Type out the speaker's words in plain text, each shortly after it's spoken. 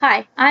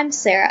Hi, I'm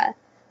Sarah,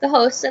 the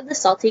host of the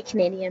Salty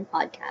Canadian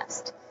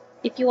podcast.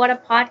 If you want a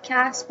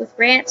podcast with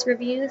rants,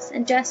 reviews,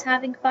 and just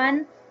having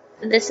fun,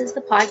 then this is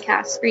the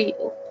podcast for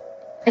you.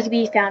 I can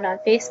be found on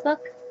Facebook,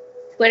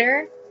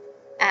 Twitter,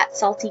 at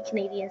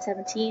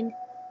SaltyCanadian17,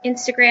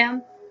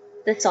 Instagram,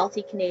 The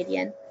Salty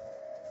Canadian.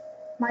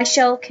 My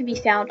show can be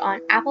found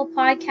on Apple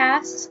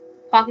Podcasts,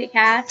 Pocket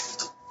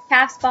Casts,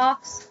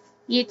 Castbox,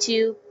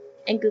 YouTube,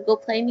 and Google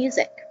Play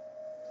Music.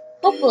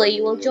 Hopefully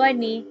you will join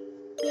me.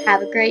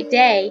 Have a great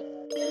day.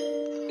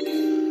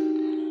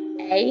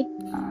 Eh?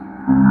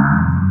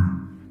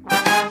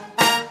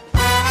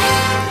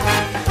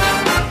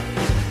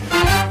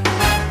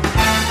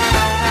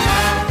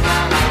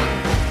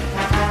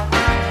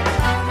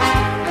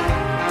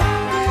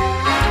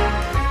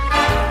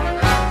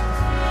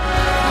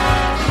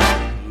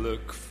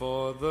 Look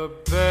for the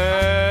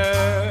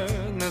bare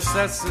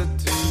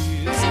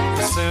necessities,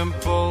 the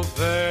simple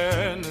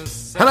bare necessities.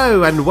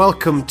 Hello and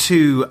welcome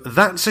to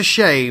That's a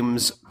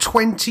Shame's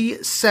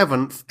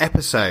 27th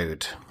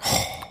episode.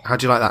 How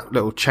do you like that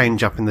little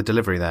change up in the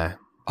delivery there?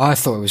 I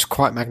thought it was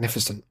quite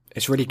magnificent.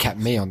 It's really kept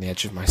me on the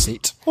edge of my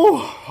seat.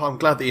 Oh, I'm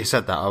glad that you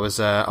said that. I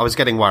was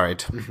getting worried.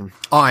 Mm-hmm.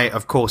 I,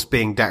 of course,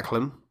 being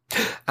Declan.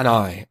 And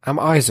I am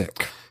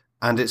Isaac.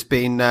 And it's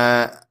been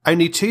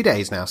only 2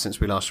 days now since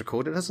we last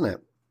recorded, hasn't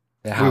it?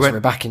 It has. We're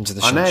back into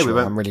the show.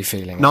 I'm really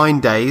feeling it. 9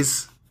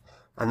 days.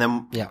 And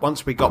then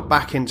once we got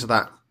back into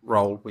that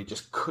role, we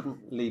just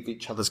couldn't leave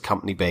each other's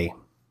company be.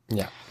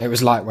 Yeah. It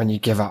was like when you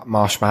give up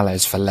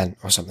marshmallows for Lent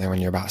or something when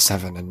you're about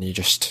 7 and you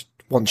just,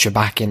 once you're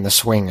back in the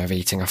swing of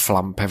eating a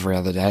flump every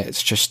other day,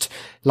 it's just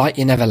like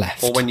you never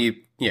left. Or when you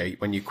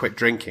quit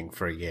drinking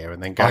for a year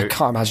and then go. I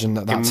can't imagine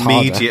that's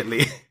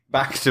immediately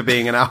back to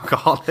being an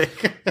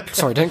alcoholic.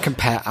 Sorry, don't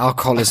compare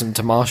alcoholism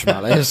to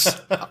marshmallows.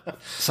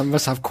 Some of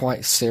us have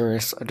quite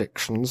serious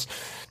addictions.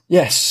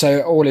 Yes,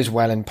 so all is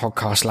well in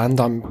podcast land.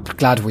 I'm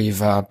glad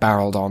we've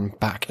barreled on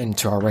back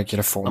into our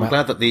regular format. I'm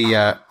glad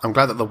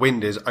that the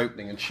wind is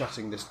opening and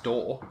shutting this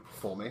door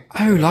for me.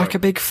 Oh, like a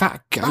big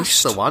fat ghost.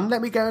 That's the one.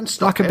 Let me go and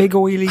stop Like a big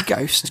oily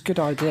ghost. Good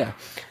idea.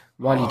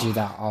 While you do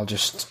that, I'll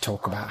just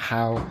talk about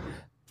how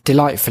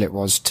delightful it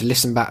was to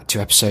listen back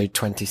to episode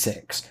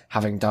 26,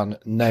 having done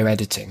no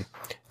editing,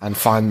 and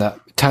find that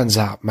it turns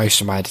out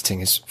most of my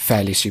editing is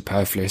fairly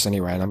superfluous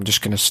anyway, and I'm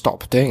just going to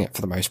stop doing it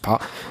for the most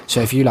part.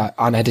 So if you like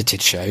unedited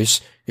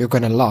shows, you're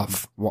going to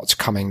love what's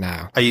coming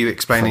now. Are you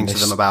explaining to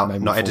them about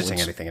not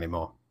editing anything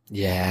anymore?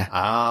 Yeah.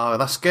 Oh,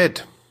 that's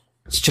good.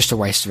 It's just a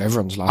waste of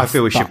everyone's life. I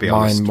feel we should be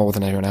honest. Mine more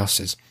than anyone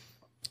else's.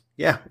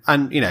 Yeah,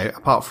 and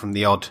apart from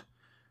the odd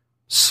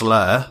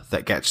slur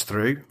that gets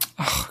through.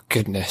 Oh,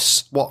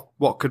 goodness. What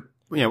could,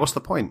 what's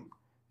the point?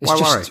 It's Why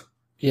worry?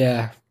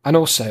 Yeah. And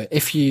also,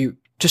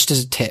 just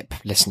as a tip,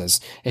 listeners,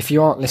 if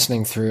you aren't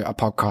listening through a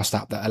podcast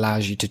app that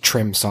allows you to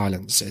trim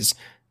silences,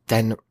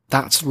 then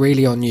that's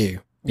really on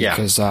you.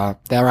 Because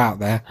they're out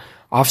there.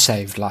 I've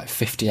saved like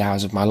 50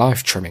 hours of my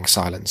life trimming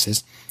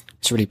silences.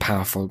 It's a really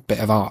powerful bit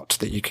of art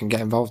that you can get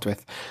involved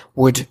with.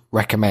 Would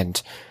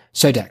recommend.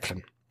 So,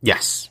 Declan.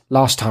 Yes.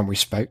 Last time we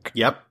spoke.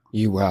 Yep.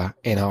 You were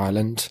in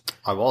Ireland.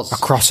 I was.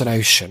 Across an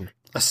ocean.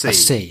 A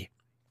sea.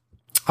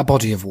 A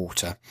body of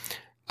water.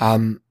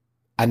 And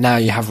now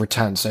you have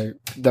returned. So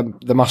there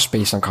must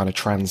be some kind of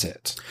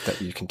transit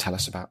that you can tell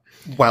us about.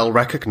 Well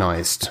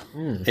recognised.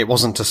 It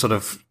wasn't a sort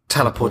of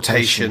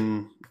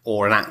teleportation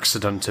or an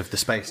accident of the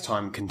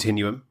space-time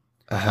continuum.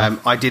 Uh-huh.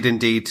 I did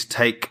indeed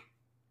take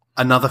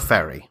another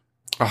ferry.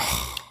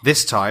 Oh.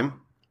 This time,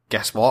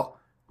 guess what?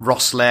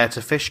 Rosslare to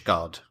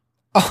Fishguard.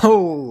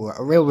 Oh,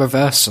 a real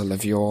reversal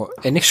of your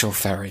initial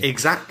ferry.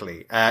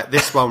 Exactly.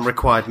 This one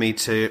required me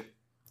to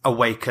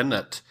awaken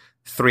at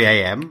 3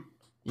 a.m.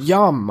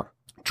 Yum.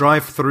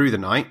 Drive through the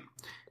night.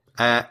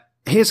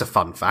 Here's a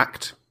fun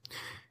fact.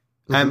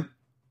 At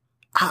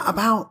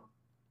about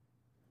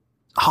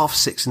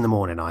 6:30 in the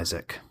morning,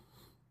 Isaac,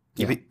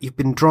 you've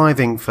been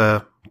driving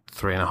for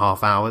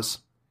 3.5 hours.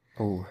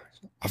 Oh,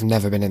 I've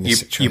never been in this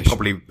situation. You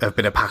probably have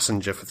been a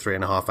passenger for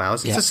 3.5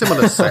 hours. It's a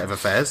similar set of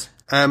affairs.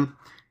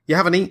 You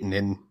haven't eaten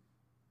in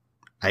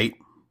 8,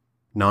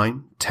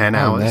 9, 10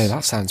 hours. No,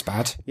 that sounds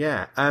bad.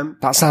 Yeah.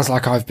 That sounds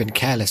like I've been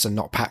careless and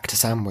not packed a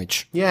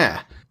sandwich.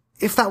 Yeah.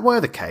 If that were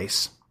the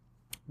case,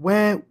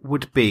 where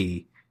would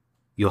be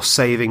your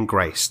saving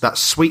grace? That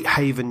sweet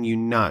haven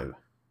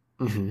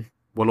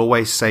will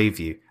always save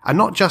you. And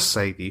not just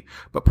save you,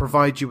 but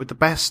provide you with the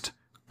best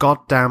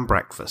goddamn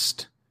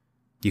breakfast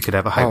you could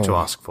ever hope to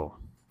ask for.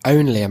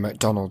 Only a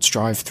McDonald's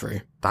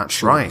drive-through. That's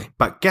surely. right.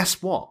 But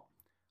guess what?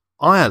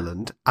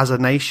 Ireland, as a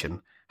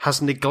nation,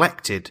 has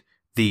neglected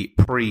the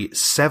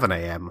pre-7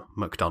 a.m.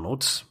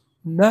 McDonald's.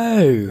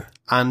 No.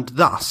 And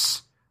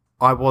thus,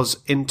 I was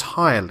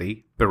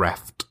entirely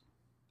bereft.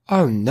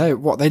 Oh, no.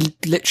 What, they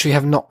literally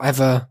have not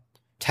ever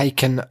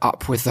taken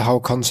up with the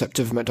whole concept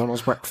of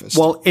McDonald's breakfast?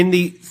 Well, in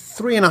the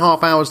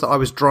 3.5 hours that I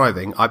was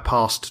driving, I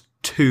passed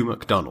 2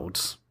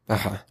 McDonald's,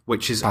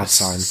 which is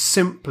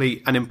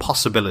simply an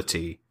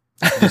impossibility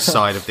this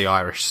side of the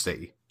Irish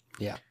Sea.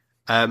 Yeah.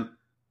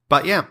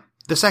 But yeah,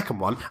 the second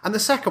one,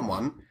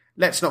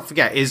 let's not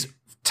forget, is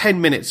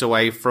 10 minutes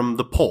away from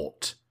the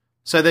port.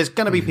 So there's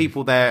going to be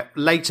people there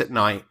late at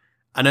night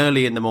and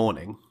early in the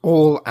morning.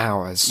 All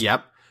hours.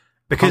 Yep.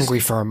 Hungry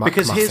for a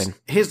muffin.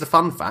 Here's the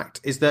fun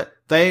fact, is that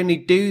they only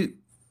do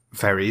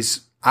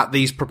ferries at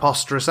these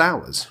preposterous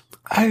hours.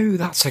 Oh,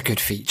 that's a good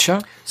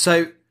feature.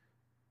 So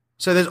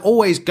there's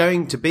always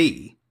going to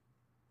be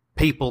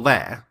people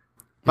there,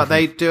 but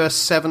they do a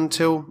 7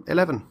 till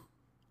 11.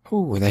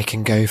 Oh, they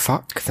can go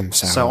fuck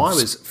themselves. So I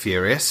was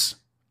furious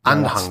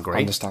and hungry.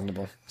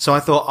 Understandable. So I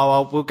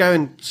thought, we'll go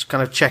and just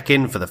kind of check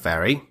in for the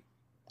ferry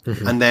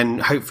and then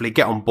hopefully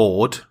get on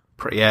board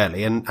pretty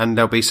early and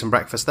there'll be some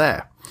breakfast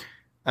there.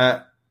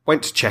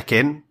 Went to check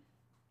in.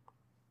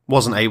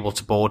 Wasn't able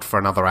to board for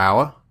another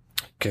hour.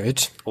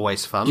 Good.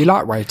 Always fun. You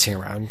like waiting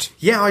around?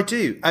 Yeah, I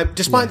do.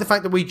 Despite the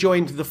fact that we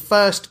joined the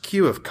first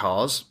queue of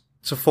cars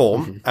to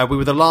form, we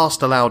were the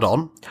last allowed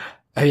on.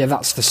 Oh yeah,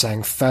 that's the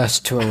saying.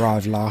 First to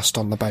arrive, last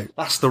on the boat.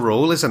 That's the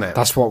rule, isn't it?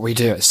 That's what we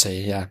do at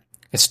sea, yeah.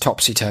 It's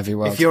topsy-turvy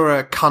world. If you're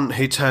a cunt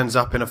who turns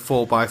up in a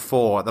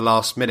 4x4 at the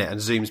last minute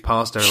and zooms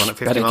past everyone at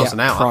 50 miles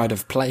an hour... pride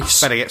of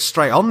place. Better get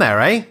straight on there,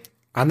 eh?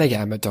 And they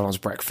get a McDonald's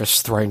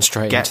breakfast thrown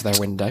straight into their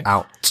window.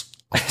 Out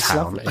of It's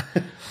town.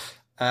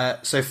 lovely.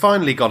 So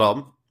finally got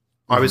on.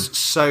 I was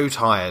so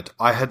tired.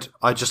 I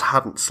just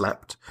hadn't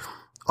slept.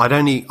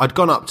 I'd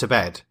gone up to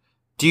bed.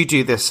 Do you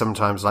do this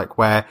sometimes, like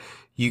where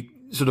you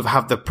sort of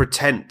have the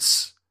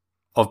pretense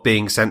of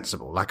being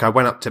sensible? Like I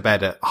went up to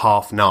bed at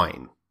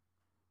 9:30.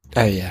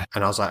 Oh yeah.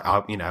 And I was like,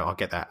 I'll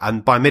get there.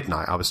 And by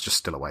midnight, I was just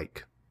still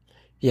awake.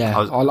 Yeah.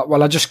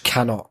 I just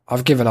cannot.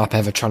 I've given up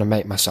ever trying to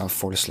make myself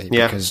fall asleep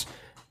because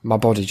my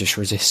body just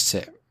resists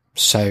it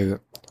so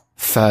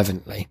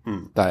fervently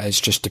that it's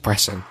just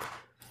depressing.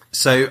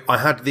 So I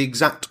had the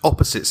exact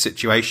opposite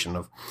situation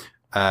of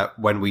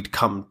when we'd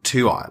come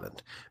to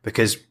Ireland,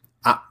 because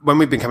when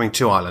we'd been coming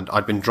to Ireland,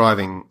 I'd been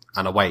driving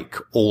and awake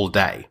all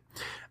day.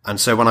 And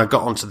so when I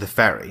got onto the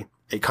ferry,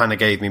 it kind of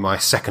gave me my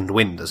second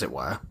wind, as it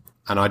were,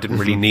 and I didn't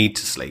really need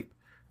to sleep.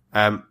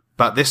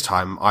 But this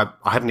time, I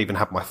hadn't even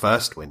had my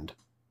first wind.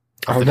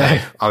 Oh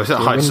no. I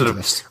sort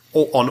of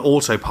on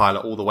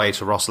autopilot all the way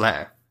to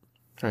Rosslare.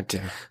 Oh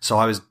dear. So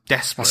I was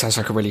desperate. That sounds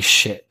like a really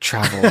shit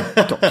travel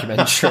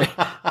documentary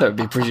that would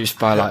be produced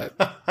by like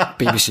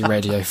BBC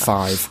Radio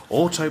 5.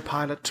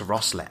 Autopilot to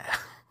Rosslare.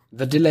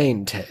 The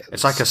Delane Tales.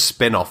 It's like a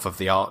spin-off of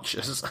The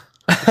Archers.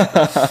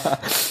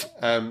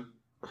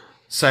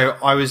 So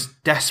I was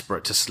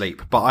desperate to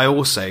sleep, but I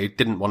also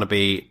didn't want to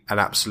be an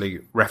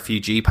absolute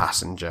refugee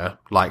passenger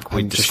like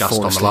we discussed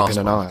on the last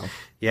one. Aisle.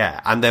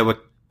 Yeah, and there were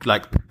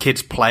like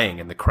kids playing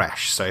in the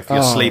creche. So if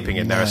you're sleeping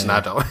in there as an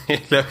adult,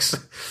 it looks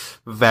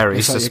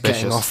very suspicious. Like you're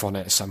getting off on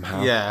it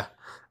somehow. Yeah.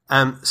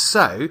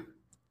 So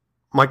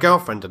my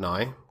girlfriend and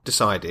I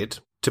decided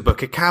to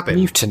book a cabin.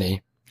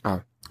 Mutiny.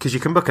 Oh. Because you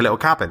can book a little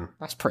cabin.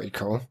 That's pretty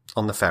cool.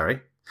 On the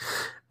ferry.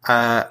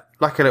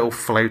 Like a little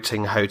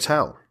floating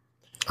hotel.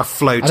 A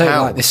flotel. I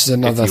don't like, this is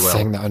another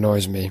thing that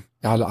annoys me.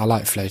 I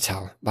like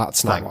flotel.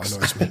 That's not what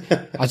annoys me.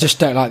 I just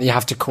don't like that you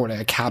have to call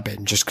it a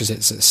cabin just because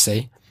it's at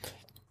sea.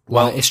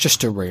 Well, it's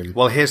just a room.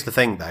 Well, here's the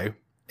thing though,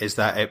 is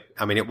that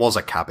it was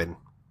a cabin.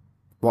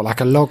 What,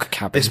 like a log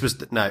cabin? This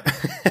was, no.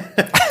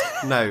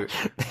 No.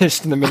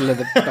 Just in the middle of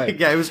the boat.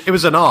 Yeah, it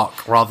was an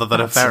ark rather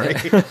than a ferry.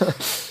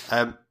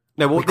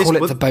 No, we call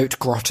it the boat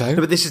grotto.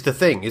 No, but this is the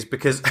thing, is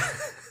because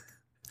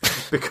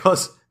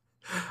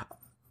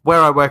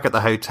where I work at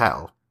the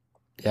hotel,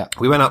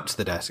 we went up to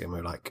the desk and we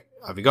were like,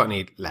 have you got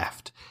any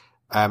left?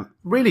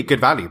 Really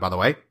good value, by the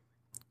way,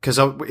 because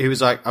he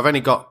was like, I've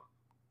only got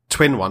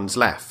twin ones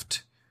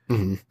left.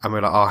 Mm-hmm. And we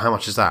were like, oh, how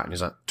much is that? And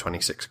he's like,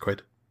 26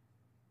 quid,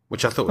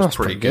 which I thought was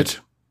pretty good.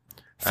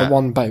 For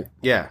one boat.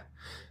 Yeah.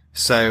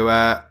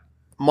 So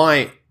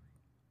my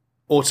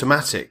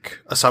automatic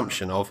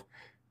assumption of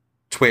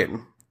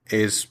twin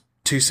is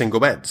 2 single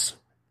beds.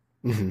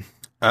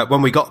 Mm-hmm.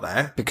 When we got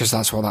there... Because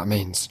that's what that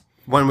means.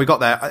 When we got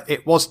there,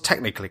 it was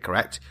technically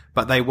correct,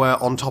 but they were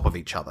on top of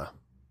each other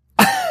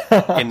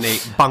in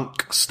the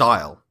bunk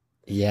style.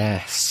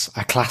 Yes,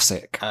 a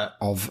classic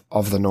of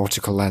the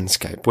nautical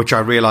landscape. Which I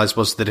realised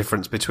was the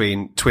difference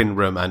between twin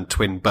room and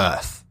twin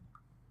berth.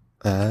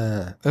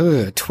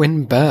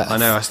 Twin berth. I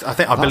know.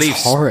 I believe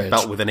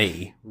spelled with an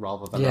E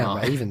rather than an I.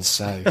 Yeah, but even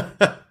so.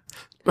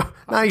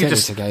 Now you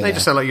just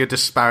sound like you're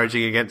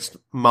disparaging against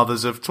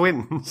mothers of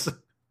twins.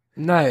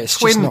 No, it's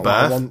twin just not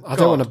berth. What I want. I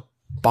don't want to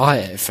buy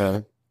it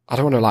for. I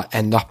don't want to like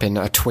end up in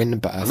a twin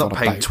berth. I'm not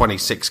paying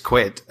 26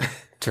 quid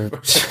to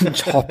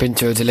hop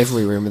into a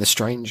delivery room with a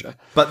stranger.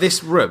 But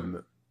this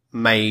room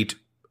made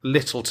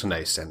little to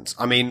no sense.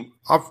 I mean,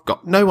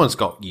 no one's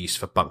got use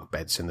for bunk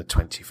beds in the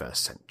 21st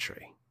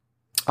century.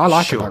 I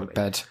like a bunk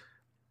bed.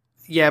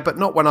 Yeah, but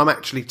not when I'm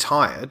actually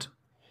tired.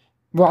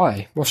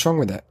 Why? What's wrong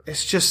with it?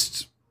 It's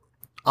just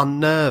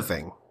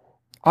unnerving.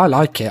 I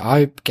like it.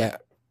 I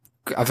get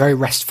a very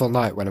restful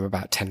night when I'm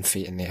about 10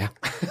 feet in the air.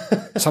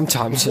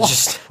 Sometimes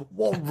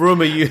What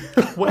room are you?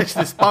 Where's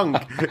this bunk?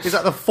 Is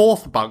that the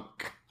 4th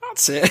bunk?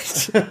 That's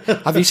it.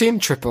 Have you seen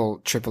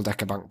triple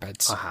decker bunk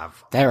beds? I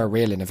have. They're a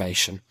real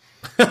innovation.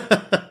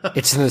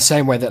 It's in the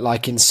same way that,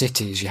 like in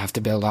cities, you have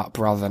to build up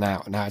rather than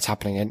out. Now it's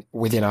happening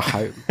within a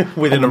home,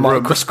 within a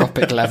room.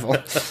 Microscopic level.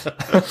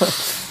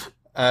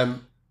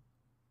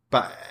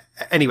 But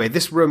anyway,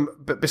 this room,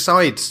 but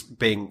besides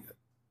being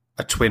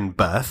a twin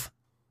berth,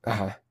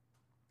 Uh-huh.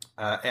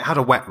 It had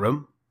a wet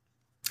room.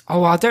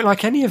 Oh, I don't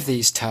like any of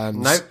these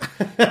terms. No.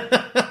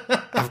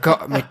 I've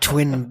got my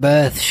twin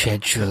berth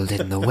scheduled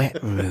in the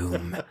wet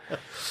room.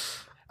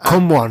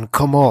 Come one,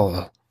 come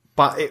all.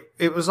 But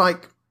it was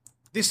like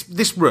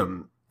this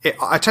room.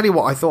 I tell you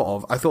what I thought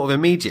of. I thought of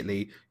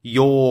immediately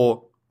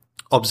your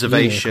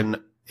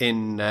observation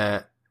in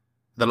the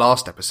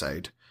last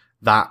episode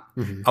that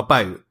a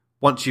boat,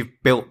 once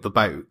you've built the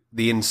boat,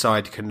 the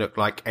inside can look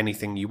like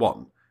anything you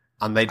want.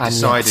 And they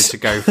decided to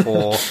go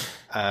for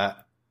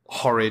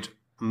horrid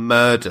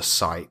murder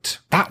site.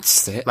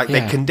 That's it. Like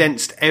they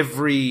condensed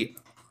every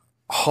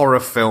horror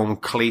film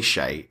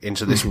cliche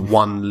into this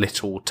one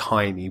little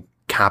tiny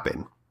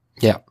cabin.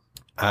 Yeah.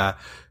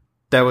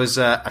 There was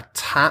a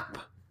tap,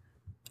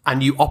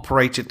 and you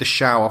operated the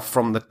shower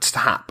from the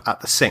tap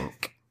at the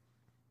sink.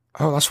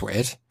 Oh, that's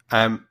weird.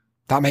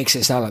 That makes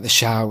it sound like the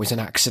shower was an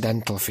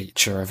accidental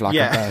feature of like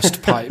a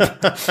burst pipe.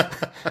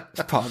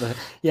 It's part of the...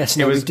 Yes,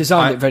 no, we've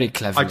designed it very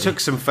cleverly. I took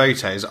some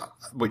photos,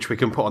 which we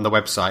can put on the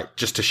website,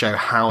 just to show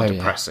how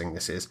depressing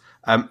this is.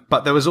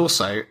 But there was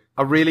also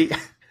a really...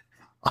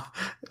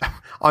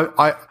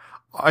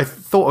 I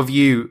thought of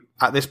you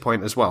at this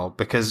point as well,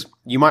 because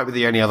you might be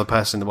the only other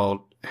person in the world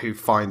who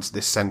finds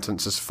this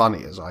sentence as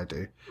funny as I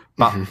do.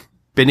 But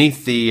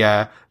beneath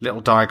the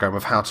little diagram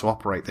of how to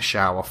operate the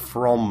shower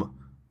from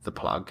the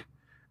plug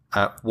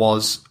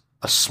was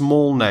a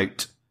small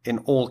note in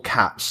all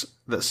caps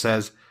that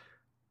says,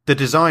 "The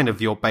design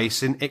of your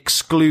basin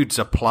excludes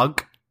a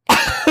plug."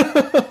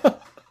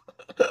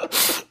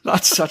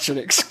 That's such an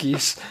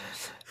excuse.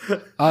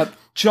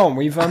 John,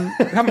 we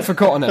haven't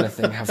forgotten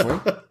anything, have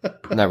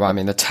we? No, I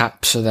mean, the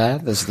taps are there.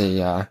 There's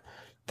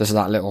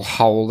that little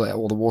hole that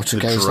all the water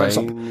goes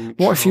down.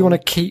 What if you want to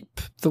keep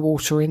the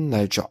water in,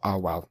 though, John? Oh,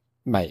 well,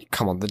 mate,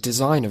 come on. The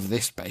design of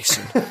this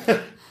basin.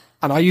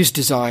 And I use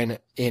design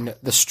in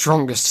the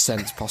strongest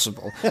sense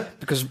possible,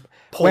 because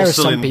whereas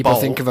some people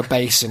think of a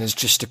basin as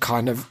just a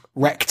kind of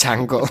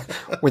rectangle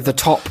with the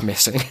top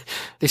missing,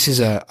 this is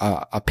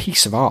a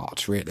piece of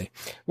art, really.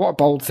 What a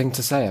bold thing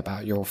to say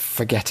about your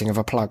forgetting of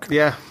a plug.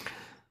 Yeah.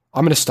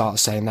 I'm going to start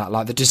saying that,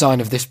 like the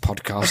design of this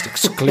podcast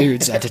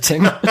excludes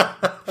editing.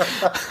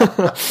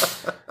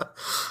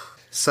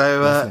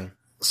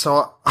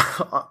 So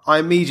I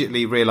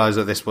immediately realised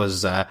that this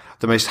was the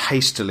most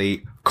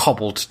hastily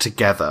cobbled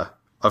together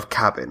of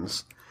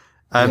cabins.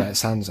 It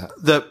sounds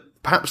that.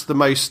 Perhaps the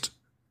most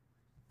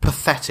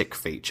pathetic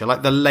feature,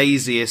 like the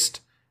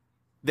laziest,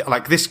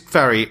 like this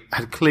ferry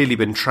had clearly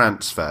been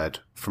transferred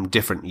from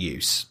different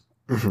use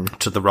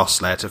to the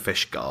Rosslare to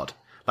Fishguard.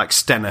 Like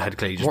Stena had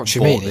clearly just What do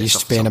you mean? It used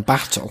to be in a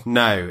battle?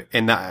 No,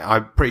 in that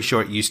I'm pretty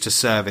sure it used to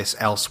service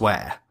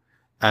elsewhere.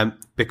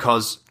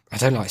 Because I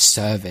don't like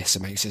service.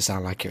 It makes it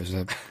sound like it was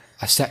a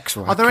sex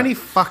worker. Are there any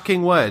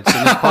fucking words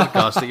in this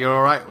podcast that you're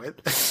all right with?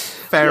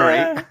 Ferry?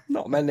 Yeah,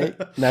 not many.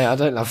 No, I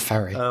don't love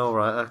ferry. Oh,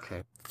 right,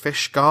 okay.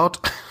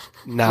 Fishguard?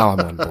 Now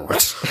I'm on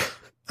board.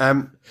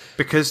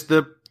 Because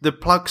the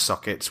plug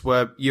sockets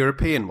were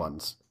European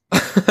ones.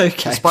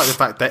 Okay. Despite the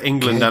fact that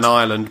England and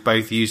Ireland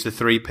both use the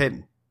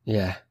 3-pin.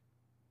 Yeah.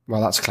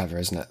 Well, that's clever,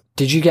 isn't it?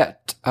 Did you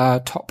get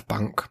top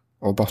bunk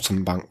or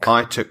bottom bunk?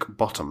 I took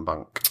bottom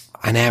bunk.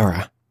 An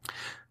error?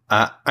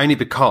 Only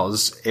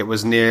because it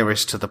was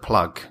nearest to the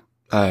plug.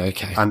 Oh,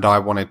 okay. And I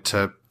wanted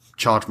to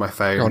charge my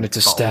phone. I wanted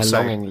to stare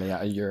longingly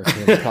at a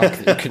European plug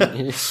that you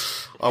couldn't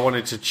use. I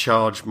wanted to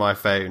charge my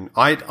phone.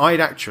 I'd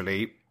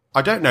actually,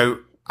 I don't know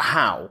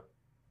how,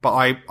 but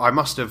I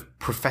must have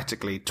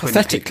prophetically, Twin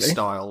Peaks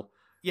style.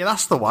 Yeah,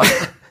 that's the one.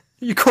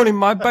 You're calling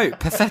my boat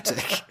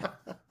pathetic?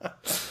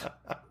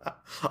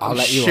 I'm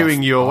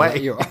shooing you away.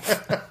 Let you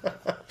off.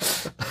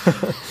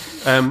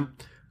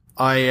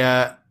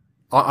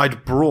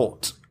 I'd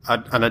brought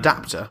an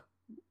adapter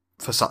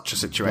for such a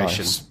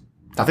situation. Nice.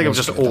 I think I'm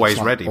just always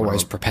ready.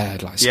 Always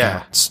prepared, like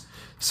scouts. Yeah.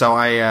 So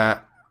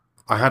I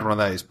had one of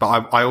those,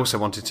 but I also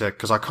wanted to,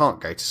 because I can't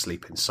go to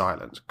sleep in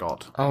silence.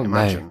 God. Oh,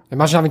 imagine. No.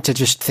 Imagine having to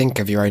just think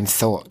of your own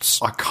thoughts.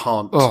 I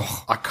can't.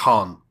 Ugh. I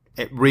can't.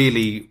 It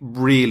really,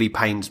 really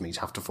pains me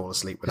to have to fall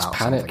asleep without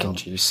something on. It's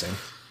panic-inducing.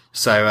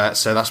 So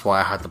that's why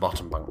I had the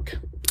bottom bunk.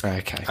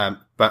 Okay.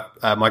 But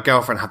my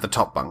girlfriend had the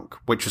top bunk,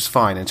 which was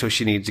fine until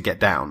she needed to get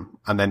down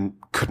and then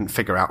couldn't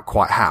figure out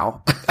quite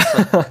how.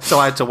 So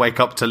I had to wake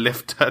up to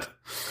lift her.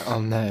 Oh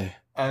no.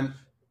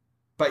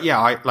 But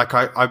yeah,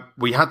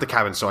 we had the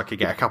cabin so I could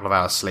get a couple of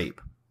hours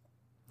sleep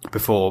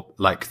before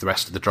like the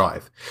rest of the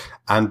drive.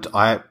 And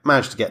I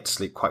managed to get to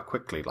sleep quite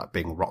quickly, like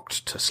being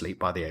rocked to sleep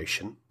by the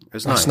ocean. It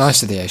was nice. That's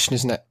nice of the ocean,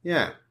 isn't it?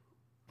 Yeah.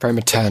 Very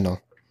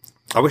maternal.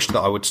 I wish that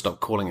I would stop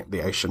calling it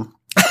the ocean.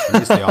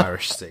 It is the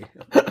Irish Sea.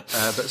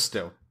 But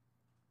still.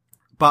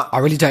 But I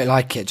really don't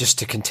like it, just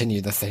to continue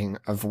the thing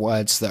of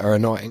words that are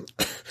annoying.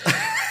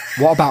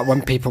 What about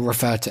when people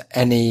refer to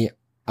any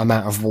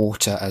amount of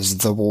water as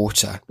the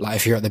water. Like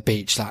if you're at the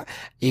beach, like,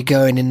 you're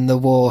going in the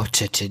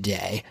water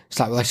today. It's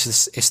like, well,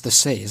 it's the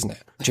sea, isn't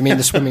it? Do you mean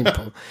the swimming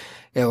pool?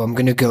 Oh, I'm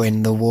going to go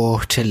in the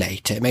water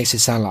later. It makes it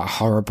sound like a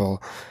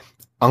horrible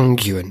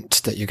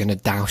unguent that you're going to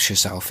douse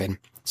yourself in.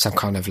 Some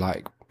kind of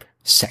like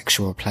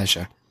sexual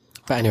pleasure.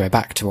 But anyway,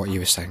 back to what you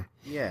were saying.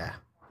 Yeah.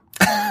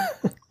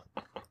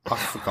 I've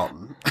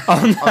forgotten.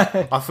 Oh,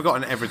 no. I've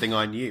forgotten everything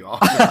I knew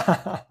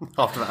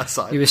after that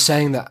aside. You were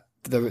saying that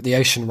the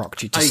ocean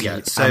rocked you to sleep,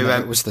 yeah. So,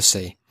 and it was the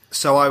sea.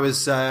 So I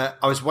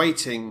was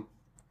waiting.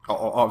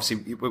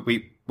 Obviously,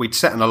 we'd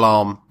set an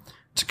alarm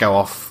to go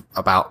off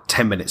about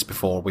 10 minutes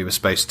before we were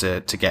supposed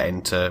to get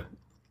into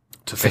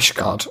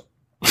Fishguard.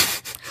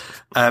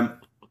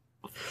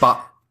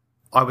 But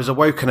I was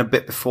awoken a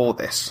bit before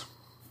this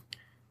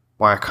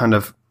by a kind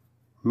of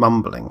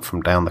mumbling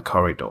from down the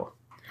corridor.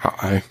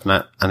 Uh-oh.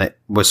 And it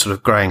was sort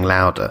of growing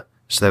louder.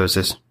 So there was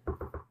this...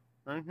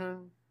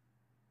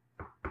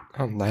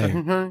 Oh,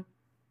 no.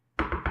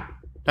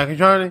 Dr.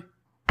 Charlie.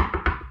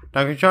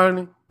 Dr.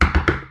 Charlie.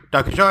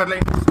 Dr. Charlie.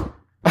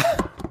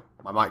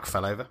 My mic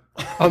fell over.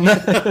 Oh, no.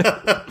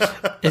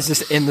 Is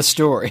this in the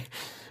story?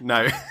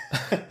 No.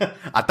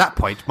 At that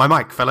point, my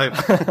mic fell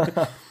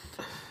over.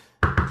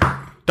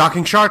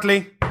 Darking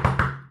shortly.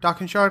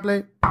 Darking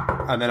shortly.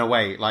 And then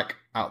away, like,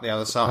 out the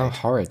other side. Oh,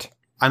 horrid.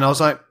 And I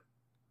was like,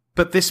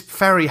 but this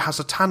ferry has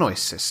a tannoy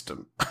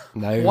system.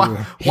 No,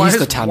 he's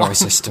the tannoy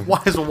system. Why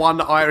has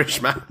one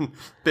Irishman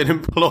been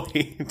employed?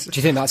 Do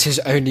you think that's his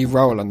only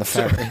role on the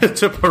ferry?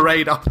 to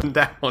parade up and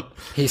down.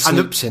 He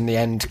sleeps in the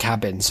end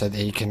cabin so that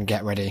he can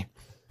get ready.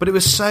 But it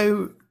was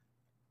so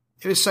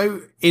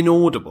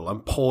inaudible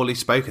and poorly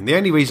spoken. The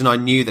only reason I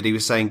knew that he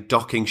was saying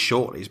docking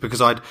shortly is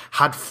because I'd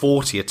had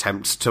 40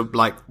 attempts to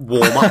like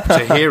warm up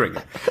to hearing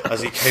it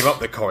as he came up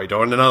the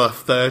corridor and another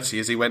 30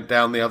 as he went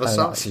down the other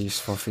side. That's a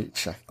useful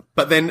feature.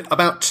 But then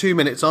about 2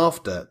 minutes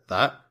after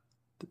that,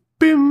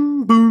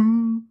 bim,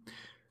 boom.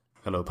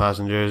 Hello,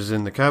 passengers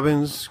in the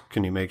cabins.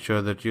 Can you make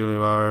sure that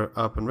you are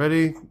up and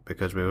ready?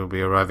 Because we will be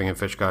arriving in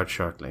Fishguard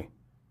shortly.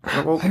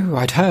 Oh,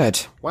 I'd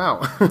heard.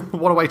 Wow.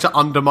 What a way to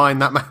undermine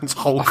that man's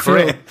whole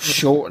career.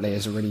 Shortly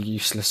is a really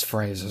useless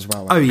phrase as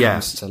well. When it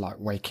comes to like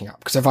waking up.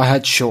 Because if I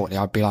heard shortly,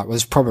 I'd be like, well,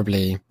 there's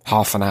probably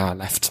half an hour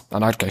left.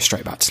 And I'd go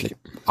straight back to sleep.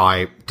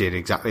 I did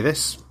exactly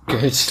this.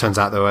 Good. Turns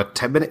out there were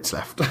 10 minutes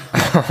left.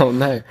 Oh,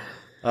 no.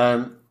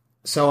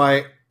 So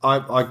I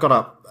got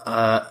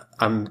up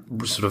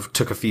and sort of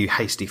took a few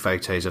hasty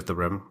photos of the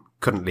room.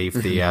 Couldn't leave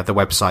the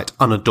website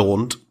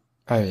unadorned.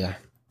 Oh, yeah.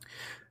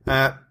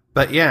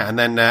 But yeah, and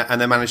then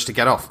managed to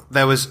get off.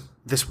 There was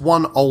this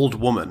one old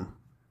woman,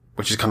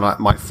 which is kind of like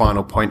my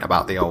final point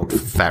about the old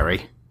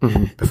ferry,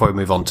 before we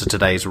move on to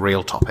today's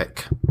real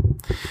topic,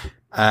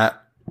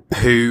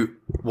 who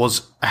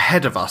was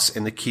ahead of us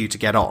in the queue to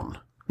get on,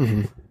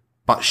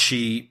 but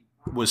she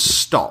was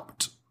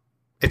stopped.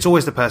 It's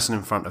always the person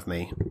in front of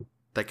me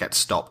that gets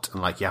stopped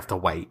and like you have to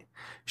wait.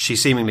 She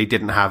seemingly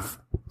didn't have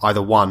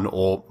either one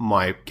or,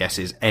 my guess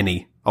is,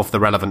 any of the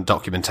relevant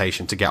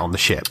documentation to get on the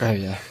ship. Oh,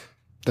 yeah.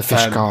 The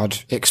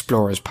Fishguard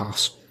Explorer's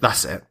Pass.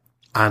 That's it.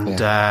 And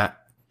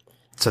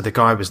so the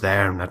guy was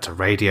there and had to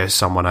radio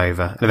someone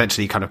over. And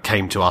eventually he kind of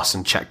came to us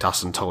and checked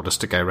us and told us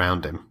to go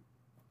round him.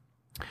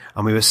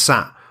 And we were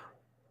sat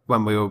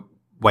when we were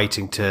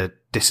waiting to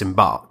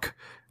disembark.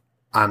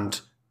 And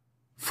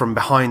from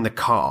behind the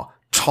car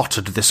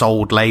tottered this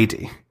old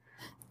lady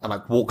and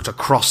like walked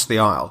across the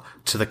aisle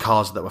to the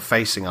cars that were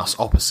facing us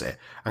opposite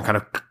and kind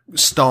of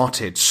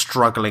started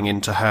struggling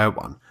into her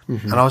one.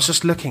 And I was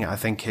just looking at her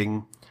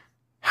thinking,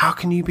 how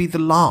can you be the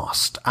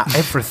last at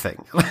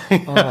everything?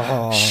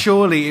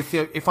 Surely,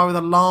 if I were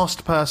the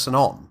last person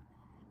on,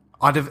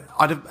 I'd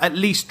have at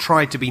least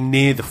tried to be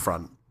near the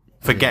front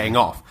for getting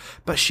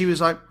off. But she was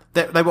like,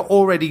 they were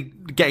already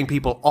getting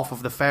people off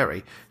of the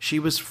ferry. She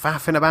was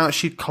faffing about.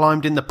 She'd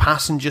climbed in the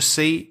passenger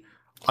seat.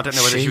 I don't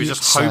know whether she was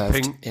just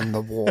hoping in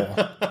the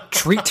war.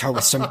 Treat her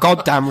with some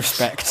goddamn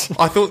respect.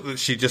 I thought that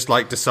she just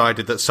like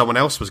decided that someone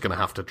else was going to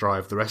have to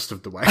drive the rest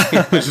of the way.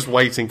 Was just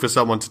waiting for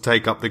someone to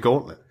take up the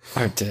gauntlet.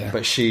 Oh dear!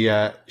 But she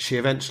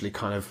eventually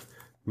kind of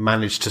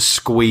managed to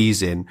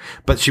squeeze in.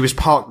 But she was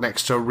parked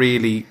next to a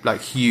really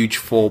like huge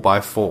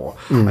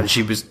 4x4, and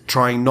she was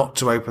trying not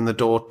to open the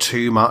door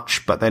too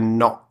much, but then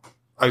not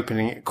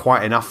opening it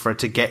quite enough for her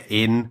to get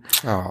in.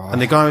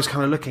 And the guy was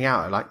kind of looking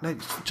at her like, no,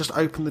 just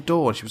open the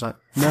door. And she was like,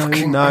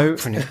 no.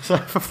 So,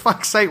 for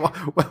fuck's sake,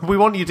 we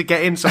want you to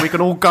get in so we can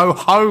all go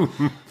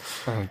home.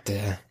 Oh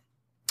dear.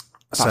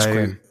 That's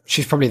grim.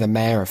 She's probably the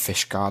mayor of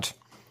Fishguard.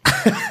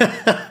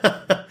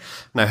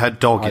 No, her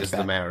dog is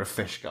the mayor of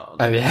Fishguard.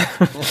 Oh yeah.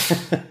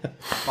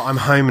 But I'm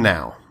home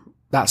now.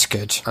 That's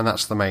good. And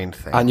that's the main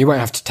thing. And you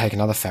won't have to take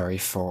another ferry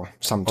for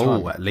some time.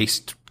 Oh, at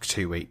least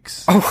 2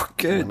 weeks. Oh,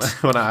 good.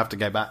 When I have to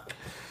go back.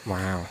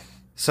 Wow.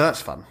 So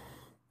that's fun.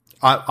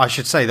 I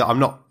should say that I'm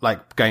not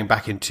like going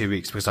back in 2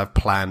 weeks because I've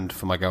planned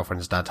for my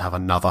girlfriend's dad to have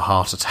another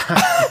heart attack.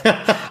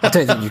 I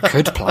don't think you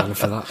could plan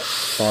for that,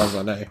 as far as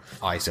I know.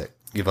 Isaac,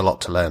 you have a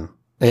lot to learn.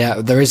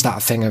 Yeah, there is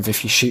that thing of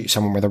if you shoot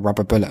someone with a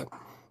rubber bullet,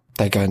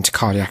 they go into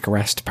cardiac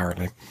arrest,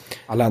 apparently.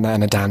 I learned that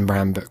in a Dan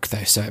Brown book,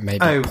 though, so it may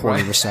be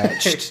poorly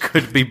researched. It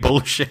could be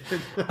bullshit.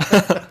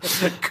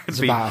 It's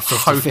about a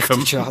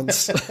 50-50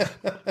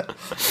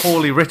 chance.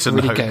 Poorly written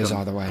Really hokum. goes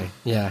either way.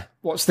 Yeah.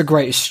 What's the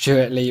great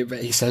Stuart Lee?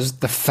 But he says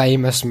the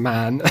famous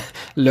man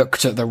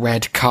looked at the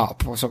red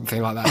cup or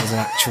something like that as an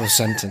actual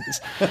sentence.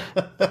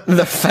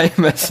 The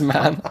famous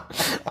man.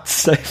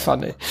 So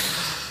funny.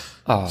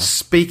 Oh.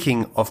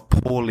 Speaking of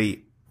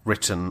poorly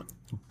written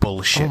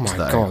bullshit, Oh my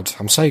though, God.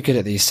 I'm so good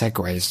at these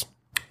segues.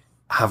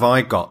 have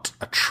I got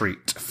a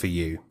treat for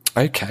you.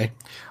 Okay.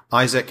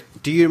 Isaac,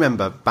 do you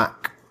remember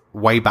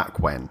way back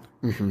when?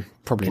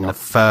 Probably in not. the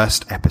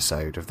first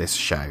episode of this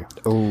show,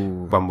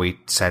 when we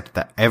said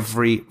that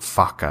every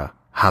fucker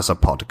has a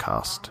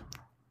podcast.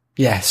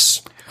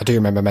 Yes. I do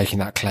remember making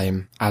that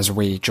claim as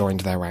we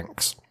joined their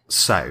ranks.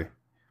 So,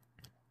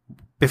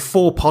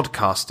 before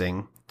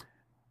podcasting,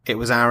 it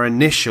was our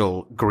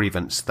initial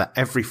grievance that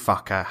every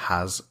fucker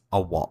has a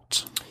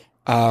what?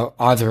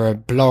 Either a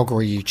blog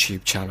or a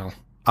YouTube channel.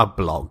 A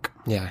blog.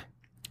 Yeah.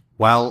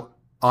 Well,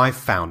 I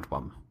found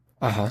one.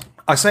 Uh-huh.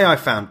 I say I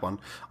found one.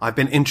 I've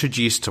been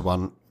introduced to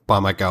one by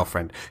my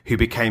girlfriend, who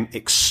became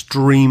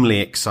extremely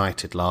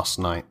excited last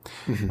night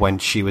when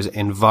she was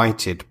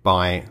invited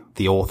by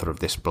the author of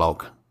this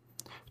blog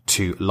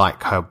to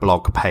like her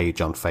blog page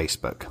on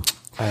Facebook.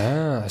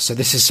 Ah, so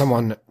this is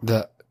someone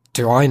that...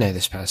 Do I know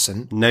this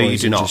person? No, Or you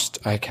is do it not.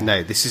 Just, okay.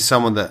 No, this is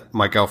someone that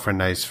my girlfriend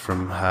knows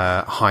from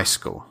her high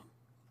school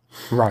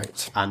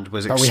Right. and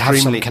was But we have some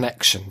extremely...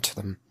 connection to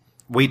them.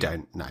 We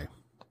don't know.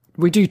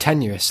 We do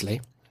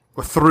tenuously.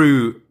 Well,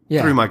 through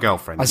my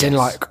girlfriend. As in,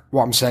 like,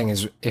 what I'm saying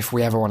is if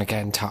we ever want to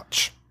get in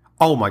touch.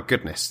 Oh my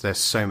goodness, there's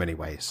so many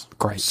ways.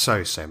 Great.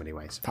 So many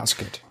ways. That's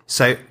good.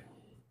 So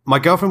my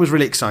girlfriend was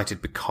really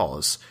excited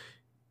because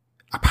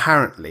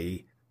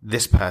apparently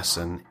this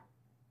person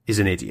is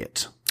an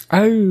idiot.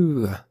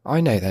 Oh,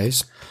 I know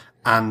those.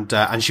 And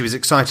she was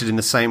excited in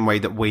the same way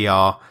that we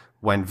are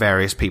when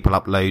various people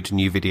upload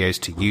new videos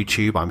to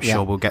YouTube. I'm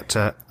sure we'll get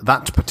to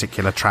that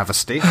particular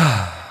travesty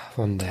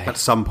One day. at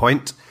some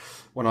point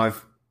when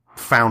I've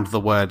found the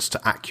words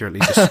to accurately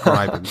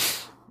describe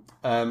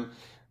him.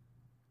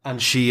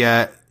 And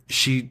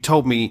she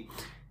told me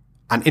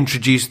and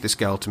introduced this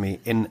girl to me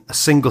in a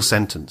single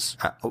sentence.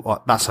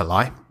 That's a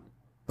lie.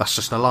 That's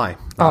just a lie.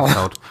 I'm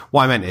told.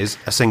 What I meant is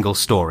a single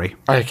story.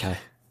 Okay.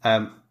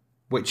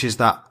 Which is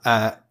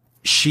that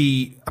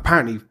she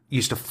apparently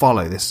used to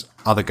follow this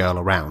other girl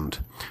around,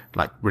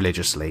 like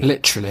religiously.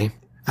 Literally.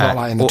 Not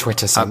like in the or-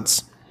 Twitter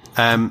sense.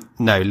 No,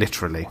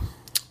 literally.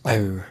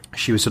 Oh. She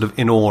She was sort of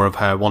in awe of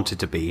her, wanted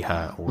to be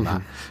her, all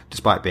that,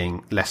 despite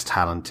being less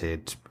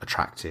talented,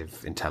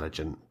 attractive,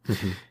 intelligent.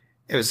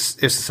 It was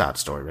a sad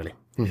story, really.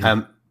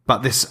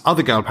 But this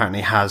other girl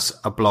apparently has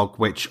a blog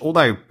which,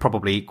 although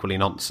probably equally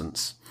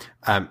nonsense,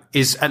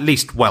 is at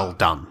least well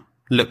done.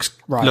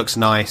 Looks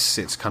nice.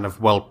 It's kind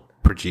of well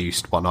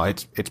produced,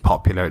 whatnot. It's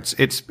popular.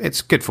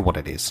 It's good for what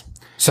it is.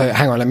 So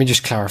hang on, let me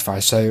just clarify.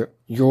 So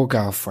your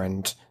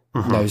girlfriend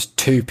knows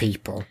two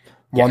people.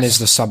 One is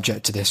the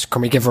subject to this.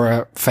 Can we give her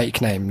a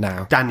fake name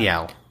now?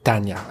 Danielle.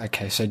 Danielle.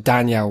 Okay, so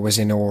Danielle was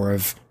in awe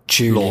of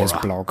Julia's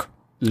Laura.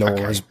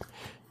 blog.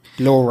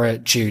 Laura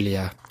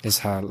Julia is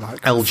her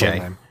LJ. full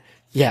name.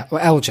 Yeah,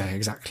 well, LJ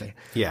exactly.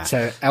 Yeah.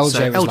 So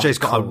LJ. was LJ's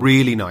got a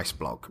really nice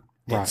blog.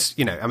 Right. It's,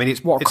 I mean,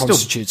 it's What it's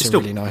constitutes still,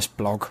 a really nice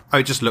blog? Oh,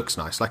 it just looks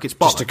nice. Like it's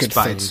bollocks, Just a good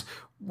but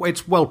theme.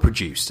 it's well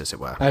produced, as it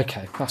were.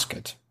 Okay, that's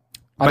good.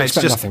 But I'd it's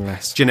expect just nothing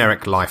less.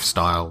 generic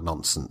lifestyle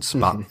nonsense,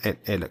 but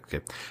it looked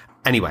good.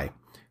 Anyway,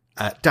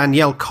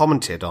 Danielle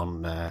commented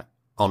on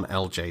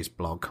LJ's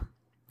blog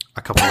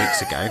a couple of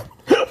weeks ago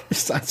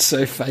That's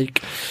so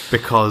fake.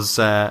 because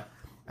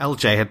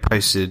LJ had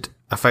posted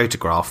a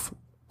photograph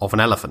of an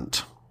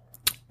elephant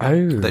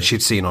Oh, that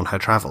she'd seen on her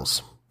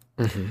travels.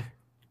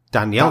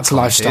 Danielle that's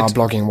commented, lifestyle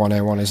blogging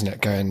 101, isn't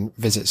it? Go and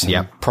visit some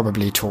Yep.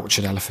 probably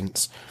tortured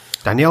elephants.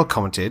 Danielle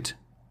commented,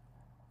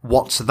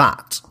 "What's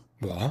that?"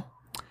 What?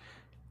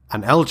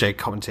 And LJ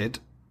commented,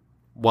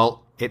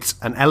 "Well, it's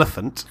an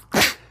elephant."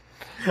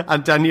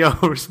 And Danielle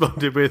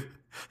responded with,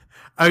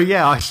 "Oh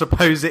yeah, I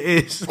suppose it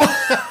is."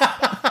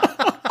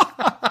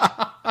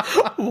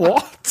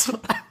 What?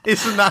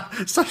 Isn't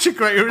that such a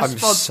great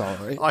response?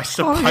 sorry. I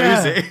suppose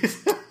yeah. it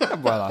is.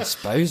 Well, I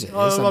suppose it is.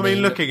 Oh, I mean,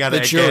 looking at the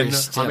it jury's again,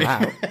 still I mean,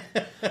 out.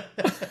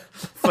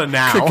 For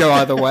now. Could go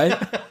either way.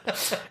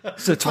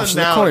 It's a toss of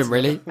the now coin, it's-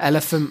 really.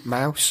 Elephant,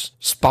 mouse,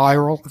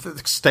 spiral.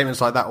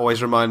 Statements like that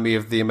always remind me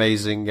of the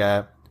amazing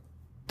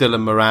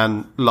Dylan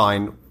Moran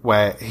line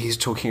where he's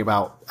talking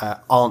about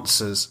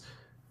answers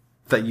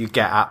that you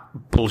get at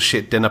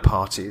bullshit dinner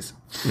parties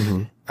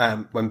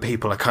when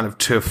people are kind of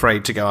too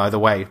afraid to go either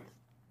way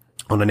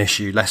on an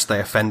issue lest they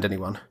offend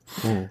anyone.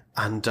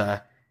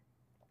 And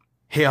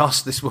he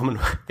asked this woman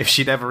if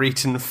she'd ever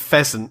eaten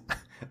pheasant,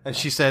 and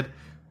she said,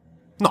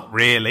 "Not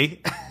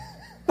really."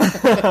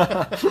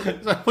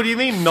 What do you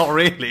mean, not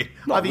really?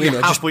 I think Really,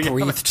 I just what you-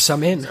 breathed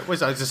some in. Was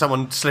that, did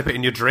someone slip it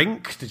in your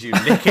drink? Did you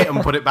lick it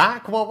and put it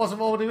back? What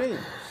do you mean?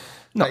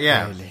 Not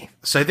Yeah. really.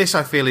 So this,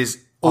 I feel, is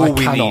all I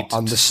we cannot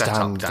need to set up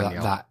understand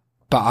Danielle. that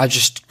but I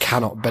just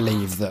cannot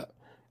believe that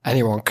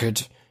anyone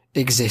could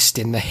exist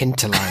in the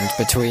hinterland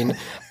between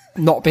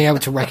not being able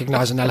to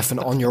recognise an elephant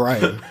on your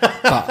own,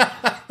 but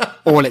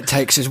all it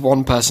takes is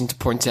one person to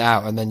point it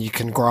out and then you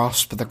can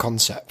grasp the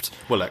concept.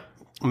 Well, look,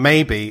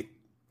 maybe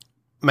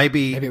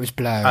it was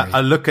blurry.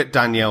 A look at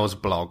Danielle's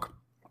blog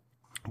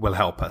will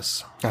help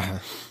us. Uh-huh.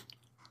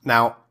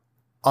 Now,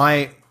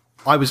 I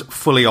was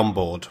fully on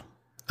board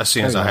as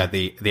soon as I heard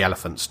the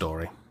elephant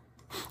story.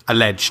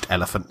 Alleged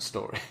elephant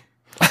story.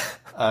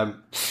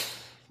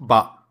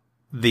 But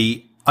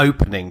the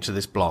opening to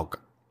this blog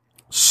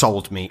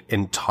sold me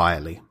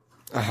entirely.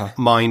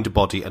 Mind,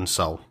 body, and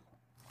soul.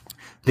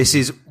 This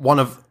is one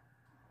of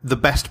the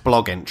best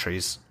blog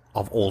entries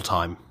of all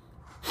time.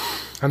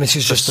 And this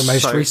is just the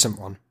most recent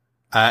one?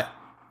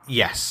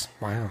 Yes.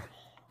 Wow.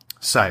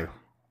 So,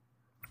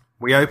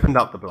 we opened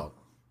up the blog.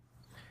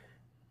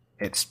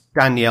 It's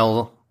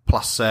Danielle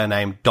plus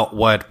surname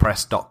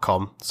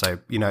 .wordpress.com, so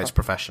you know it's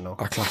professional.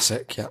 A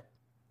classic, yeah.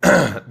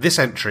 This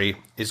entry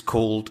is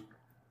called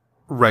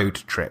Road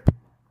Trip.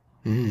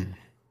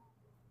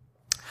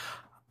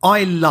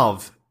 I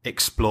love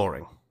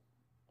exploring,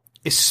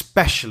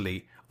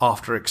 especially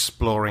after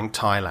exploring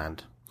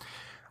Thailand.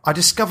 I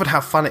discovered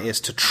how fun it is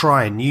to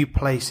try new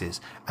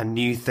places and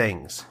new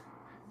things.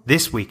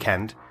 This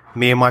weekend,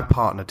 me and my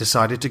partner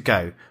decided to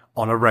go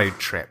on a road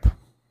trip.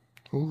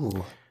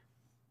 Ooh.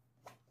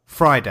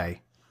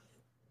 Friday,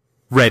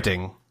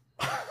 Reading.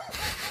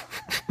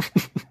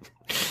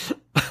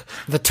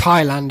 The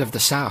Thailand of the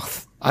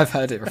South. I've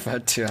heard it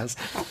referred to as.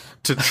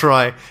 To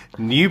try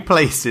new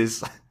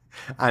places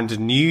and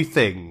new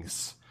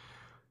things.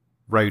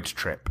 Road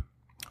trip.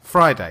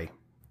 Friday,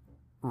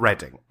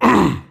 Reading.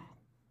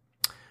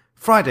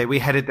 Friday, we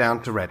headed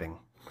down to Reading.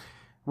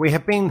 We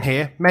have been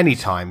here many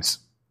times.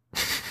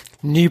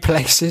 New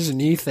places,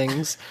 new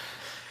things.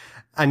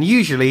 And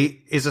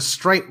usually is a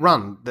straight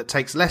run that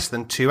takes less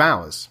than 2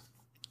 hours.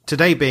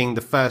 Today being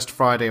the first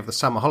Friday of the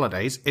summer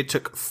holidays, it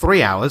took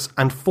 3 hours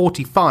and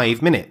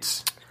 45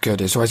 minutes.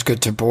 Good. It's always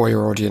good to bore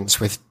your audience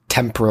with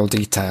temporal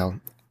detail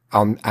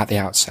at the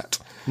outset.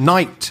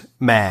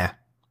 Nightmare.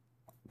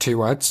 2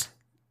 words?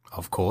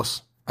 Of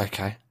course.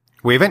 Okay.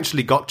 We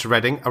eventually got to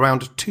Reading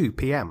around 2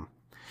 p.m.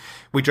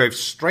 We drove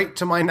straight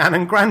to my nan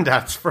and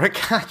granddad's for a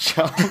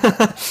catch-up.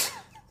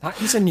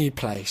 That is a new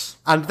place.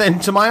 And then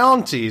to my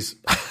auntie's.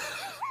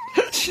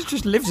 She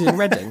just lives in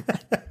Reading.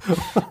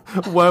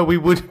 Where we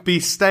would be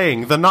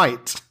staying the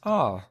night.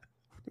 Oh.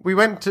 We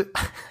went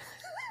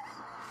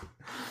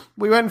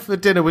for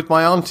dinner with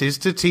my aunties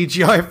to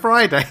TGI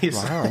Fridays.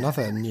 Wow,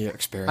 another new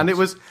experience. And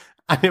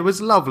it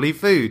was lovely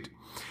food.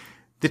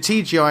 The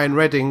TGI in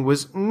Reading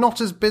was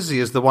not as busy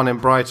as the one in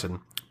Brighton,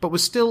 but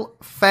was still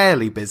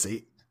fairly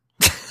busy.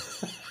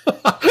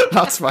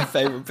 That's my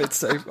favourite bit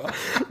so far.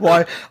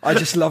 Why? I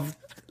just love,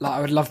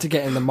 I would love to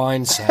get in the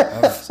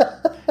mindset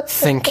of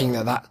thinking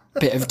that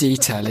bit of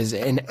detail is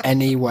in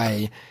any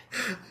way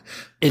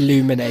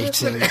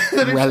illuminating,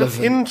 relevant.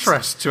 Of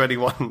interest to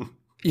anyone.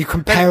 You're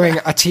comparing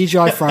a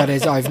TGI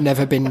Fridays I've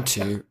never been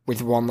to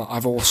with one that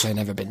I've also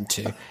never been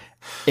to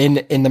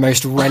in the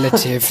most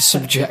relative,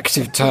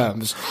 subjective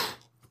terms.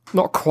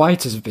 Not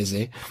quite as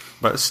busy.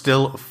 But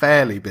still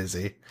fairly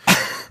busy.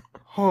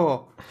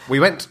 We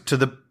went to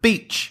the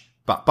beach.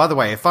 But, by the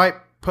way, if I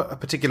put a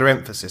particular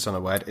emphasis on a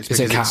word, it's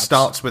because it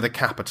starts with a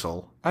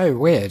capital. Oh,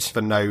 weird.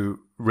 For no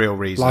real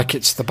reason. Like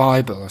it's the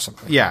Bible or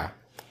something. Yeah.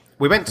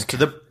 We went to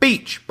the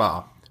beach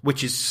bar,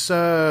 which is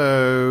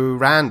so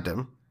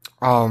random.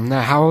 Oh,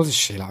 no. How old is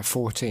she? Like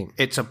 14?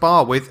 It's a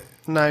bar with,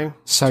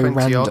 so 20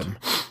 random.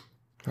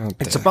 Oh,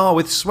 it's a bar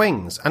with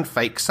swings and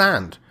fake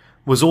sand.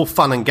 It was all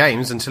fun and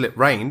games until it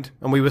rained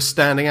and we were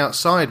standing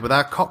outside with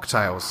our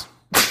cocktails.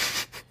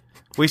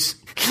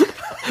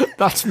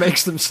 That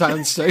makes them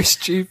sound so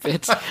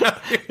stupid.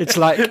 It's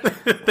like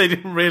they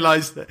didn't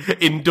realise that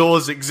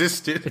indoors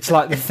existed. It's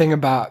like the thing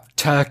about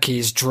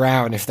turkeys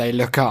drown if they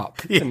look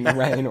up in the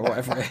rain or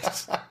whatever it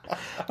is.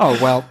 Oh,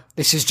 well,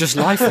 this is just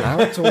life now.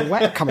 It's all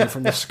wet coming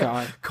from the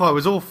sky. God, it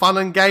was all fun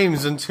and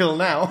games until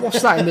now.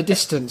 What's that in the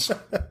distance?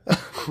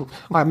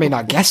 I mean,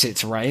 I guess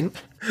it's rain.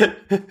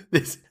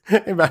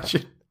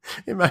 Imagine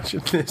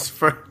this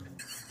for...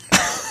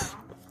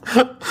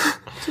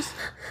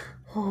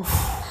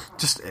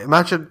 Just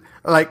imagine,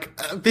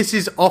 this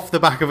is off the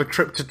back of a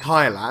trip to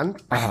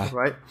Thailand,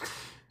 right?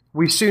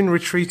 We soon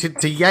retreated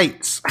to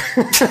Yates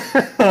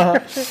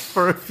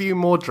for a few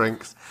more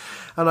drinks,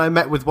 and I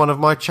met with one of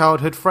my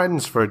childhood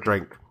friends for a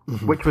drink,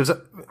 which was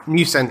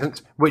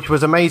which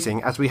was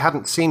amazing, as we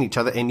hadn't seen each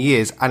other in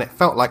years, and it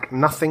felt like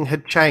nothing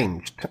had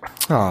changed.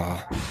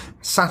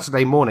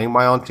 Saturday morning,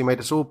 my auntie made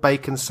us all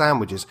bacon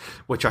sandwiches,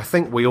 which I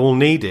think we all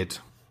needed.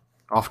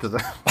 After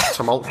the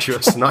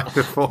tumultuous night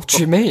before. What do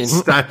you mean?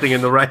 Standing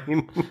in the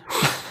rain.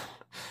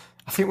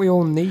 I think we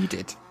all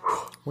needed.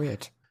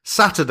 Weird.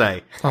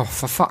 Saturday. Oh,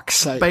 for fuck's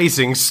sake.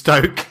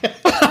 Basingstoke.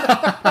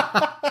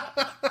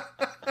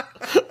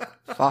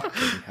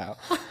 Fucking hell.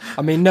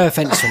 I mean, no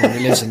offence to anyone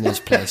who lives in these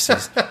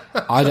places.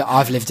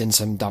 I've lived in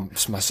some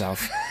dumps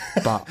myself.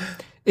 But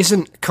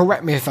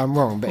correct me if I'm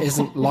wrong, but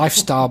isn't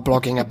lifestyle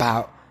blogging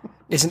about,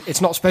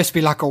 it's not supposed to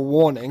be like a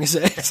warning, is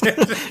it?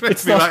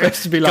 It's not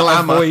supposed to be like,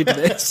 glamour. Avoid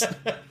this.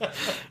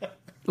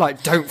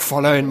 Like, don't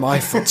follow in my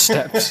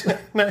footsteps.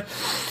 No.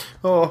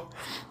 Oh.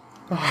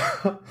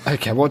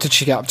 Okay, what did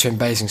she get up to in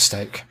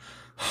Basingstoke?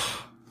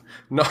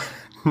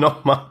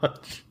 Not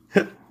much.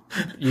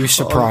 You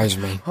surprise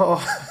me.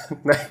 Oh,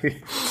 no.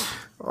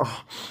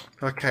 Oh,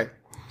 okay.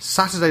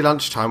 Saturday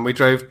lunchtime, we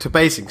drove to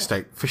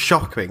Basingstoke for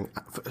shopping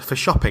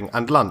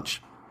and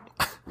lunch.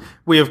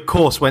 We, of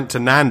course, went to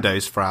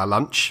Nando's for our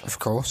lunch. Of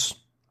course.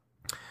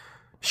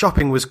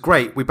 Shopping was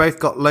great. We both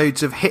got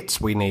loads of hits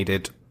we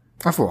needed.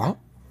 Of what?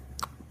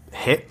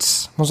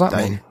 Hits? What does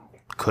that mean?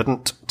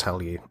 Couldn't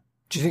tell you.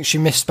 Do you think she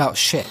misspelled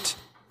shit?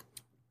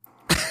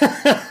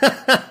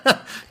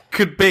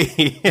 Could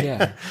be.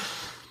 Yeah.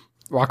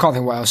 Well, I can't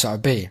think what else that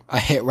would be. A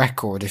hit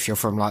record if you're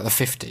from, like, the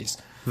 50s.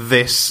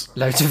 This.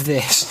 Loads of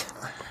this.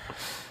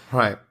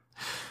 Right.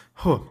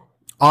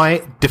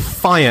 I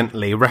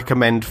defiantly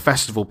recommend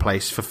Festival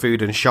Place for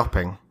food and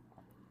shopping.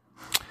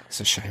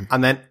 It's a shame.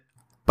 And then,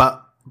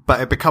 but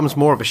it becomes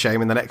more of a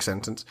shame in the next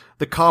sentence.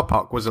 The car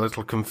park was a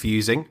little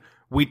confusing.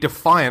 We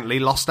defiantly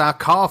lost our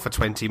car for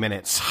 20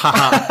 minutes.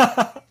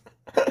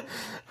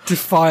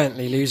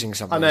 Defiantly losing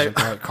something is a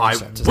great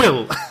concept. I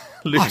will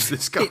lose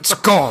this car. It's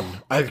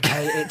gone.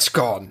 Okay, it's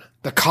gone.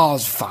 The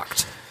car's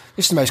fucked.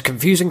 It's the most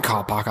confusing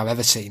car park I've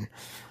ever seen.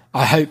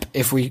 I hope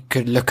if we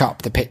could look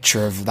up the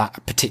picture of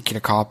that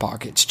particular car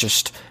park, it's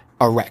just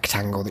a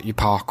rectangle that you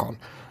park on.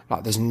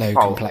 Like, there's no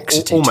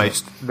complexity.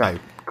 Almost. No.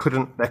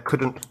 There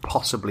couldn't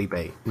possibly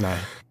be. No.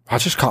 I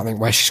just can't think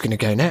where she's going to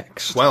go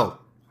next. Well,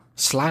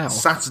 Slough.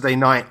 Saturday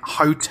night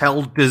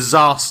hotel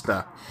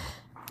disaster.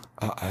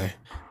 Uh-oh.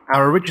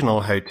 Our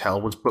original hotel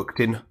was booked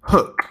in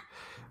Hook,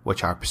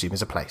 which I presume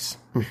is a place.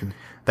 Mm-hmm.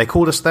 They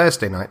called us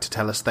Thursday night to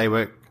tell us they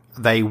were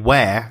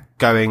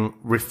going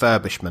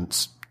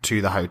refurbishments to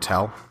the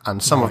hotel,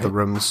 and some of the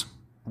rooms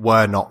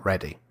were not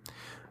ready.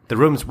 The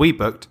rooms we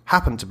booked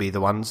happened to be the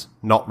ones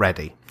not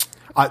ready.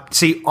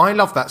 I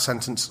love that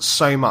sentence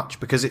so much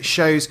because it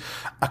shows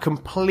a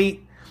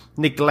complete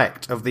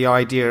neglect of the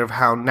idea of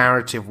how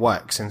narrative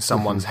works in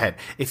someone's head.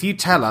 If you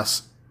tell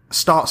us,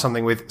 start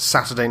something with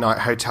Saturday night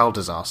hotel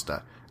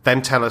disaster,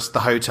 then tell us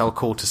the hotel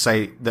called to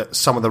say that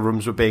some of the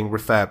rooms were being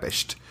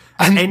refurbished.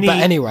 But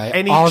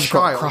anyway, ours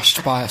got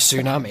crushed by a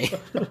tsunami.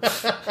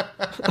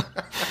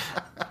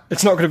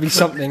 It's not going to be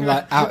something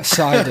like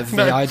outside of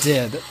the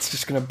idea that's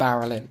just going to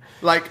barrel in.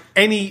 Like,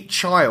 any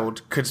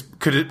child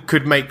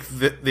could make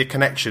the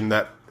connection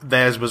that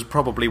theirs was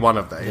probably one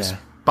of those. Yeah.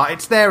 But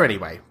it's there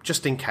anyway,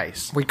 just in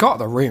case. We got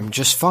the room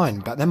just fine,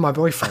 but then my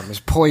boyfriend was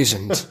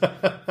poisoned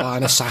by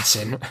an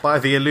assassin. By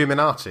the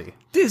Illuminati.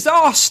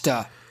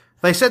 Disaster!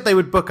 They said they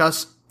would book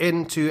us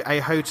into a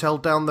hotel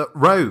down the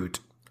road.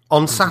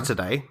 On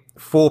Saturday,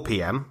 4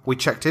 p.m, we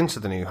checked into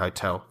the new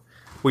hotel.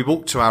 We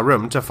walked to our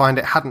room to find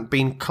it hadn't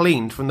been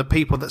cleaned from the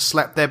people that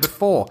slept there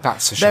before.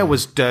 That's a shame. There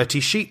was dirty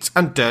sheets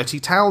and dirty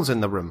towels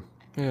in the room.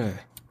 Yeah.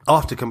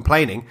 After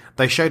complaining,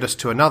 they showed us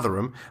to another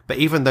room, but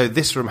even though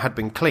this room had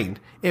been cleaned,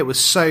 it was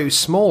so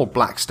small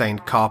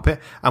black-stained carpet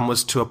and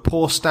was to a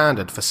poor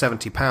standard for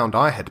 £70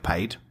 I had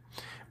paid.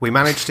 We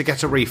managed to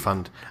get a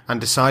refund and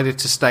decided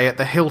to stay at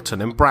the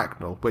Hilton in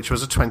Bracknell, which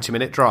was a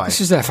 20-minute drive.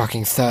 This is their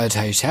fucking third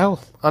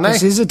hotel. I know.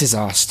 This is a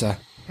disaster.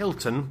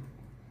 Hilton,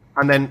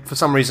 and then, for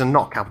some reason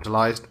not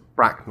capitalised,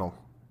 Bracknell.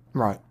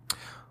 Right.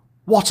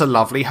 What a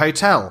lovely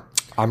hotel.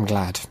 I'm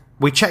glad.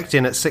 We checked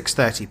in at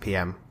 6:30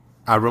 p.m.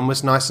 Our room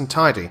was nice and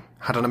tidy,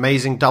 had an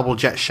amazing double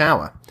jet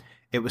shower.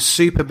 It was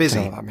super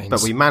busy,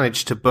 but we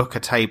managed to book a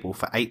table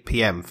for 8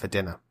 p.m. for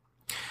dinner.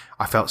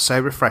 I felt so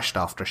refreshed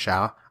after a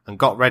shower and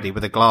got ready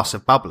with a glass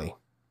of bubbly.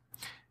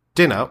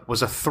 Dinner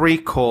was a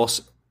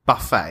 3-course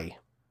buffet.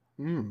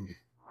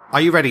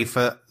 Are you ready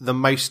for the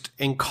most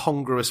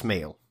incongruous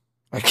meal?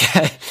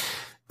 Okay.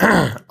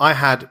 I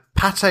had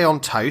pâté on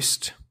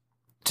toast.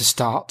 To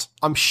start.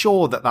 I'm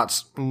sure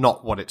that's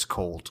not what it's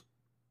called.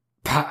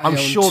 I'm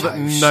sure that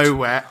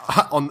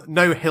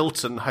no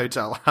Hilton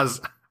hotel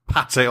has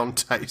pâté on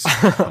toast.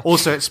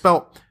 Also, it's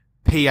spelt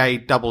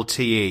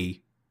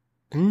P-A-T-T-E.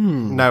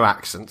 No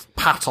accent.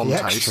 Pat on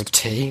toast. Extra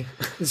T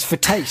is for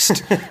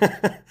taste.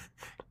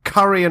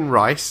 Curry and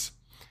rice.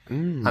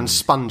 And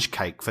sponge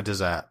cake for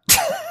dessert.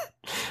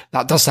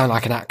 That does sound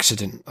like an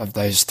accident of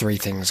those three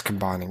things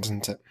combining,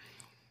 doesn't it?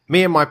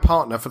 Me and my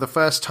partner, for the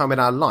first time in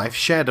our life,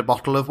 shared a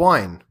bottle of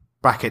wine.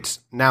 Brackets,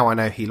 now I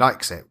know he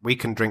likes it. We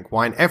can drink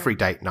wine every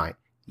date night.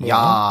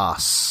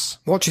 Yes.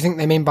 What do you think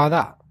they mean by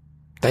that?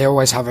 They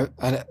always have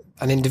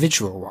an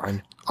individual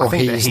wine? Or I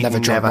think he's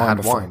never had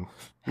before? wine.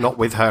 Not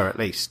with her, at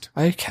least.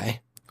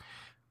 Okay.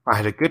 I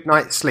had a good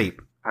night's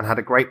sleep and had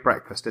a great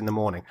breakfast in the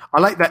morning. I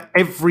like that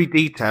every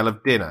detail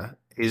of dinner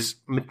is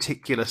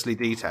meticulously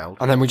detailed.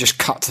 And then we just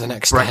cut to the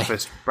next day.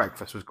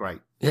 Breakfast was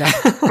great. Yeah.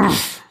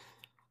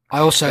 I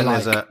also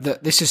like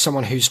that this is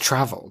someone who's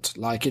travelled.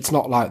 Like, it's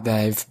not like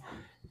they've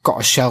got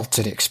a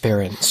sheltered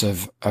experience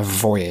of a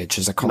voyage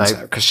as a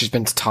concept, because she's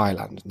been to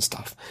Thailand and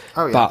stuff.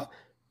 Oh, yeah. But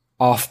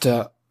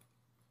after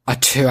a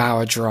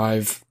 2-hour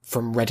drive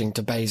from Reading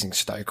to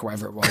Basingstoke or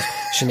whatever it was.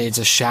 She needs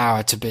a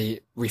shower to be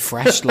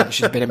refreshed, like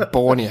she's been in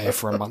Borneo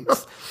for a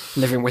month,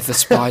 living with the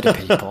spider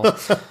people,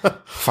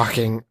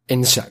 fucking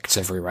insects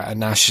everywhere. And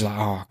now she's like,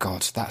 oh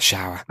God, that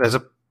shower. There's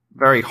a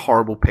very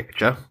horrible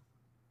picture,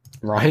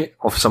 right,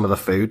 of some of the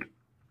food.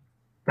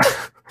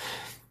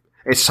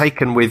 It's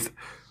taken with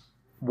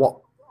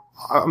what...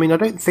 I mean, I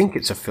don't think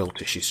it's a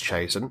filter she's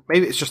chosen.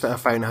 Maybe it's just that her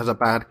phone has a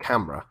bad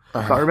camera.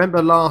 But I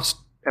remember last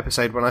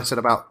episode when I said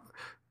about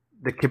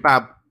the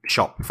kebab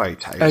shop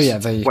photos. Oh yeah,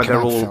 the where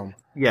they're all film.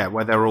 Yeah,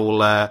 where they're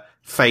all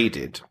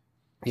faded.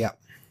 Yeah.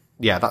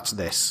 Yeah, that's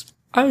this.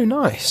 Oh,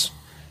 nice.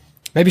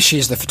 Maybe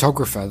she's the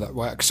photographer that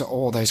works at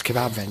all those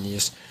kebab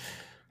venues,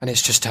 and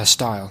it's just her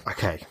style.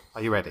 Okay,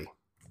 are you ready?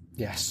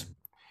 Yes.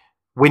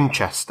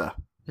 Winchester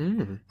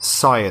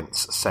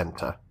Science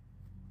Centre.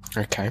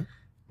 Okay.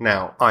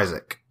 Now,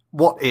 Isaac,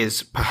 what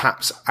is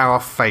perhaps our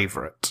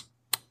favourite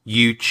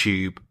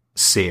YouTube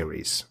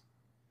series?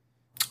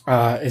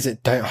 Is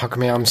it Don't Hug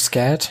Me, I'm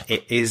Scared?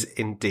 It is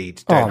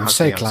indeed. I'm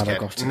so glad I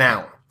got it.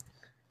 Now,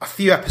 a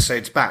few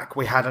episodes back,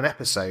 we had an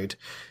episode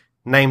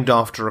named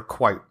after a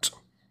quote.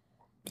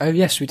 Oh,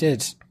 yes, we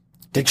did.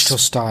 Digital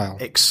Style.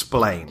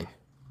 Explain.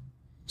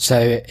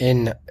 So,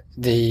 in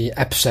the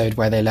episode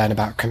where they learn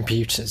about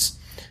computers,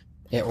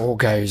 it all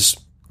goes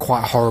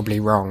quite horribly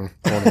wrong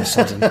all of a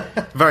sudden.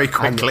 Very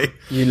quickly. And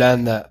you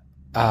learn that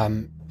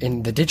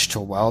in the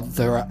digital world,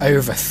 there are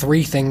over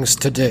 3 things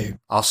to do.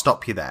 I'll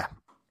stop you there.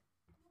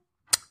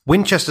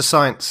 Winchester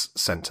Science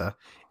Centre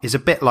is a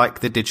bit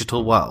like the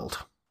digital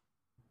world.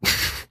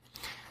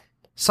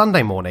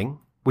 Sunday morning,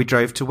 we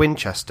drove to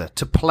Winchester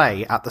to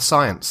play at the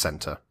Science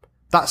Centre.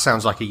 That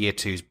sounds like a year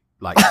 2's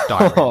diary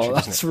entry,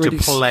 doesn't it? Really,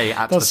 to play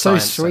at the Science Centre.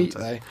 That's so sweet,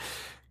 though.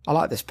 I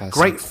like this person.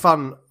 Great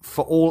fun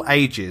for all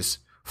ages,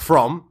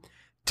 from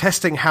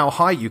testing how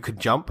high you could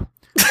jump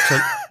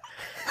to,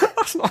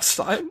 That's not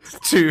science.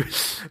 to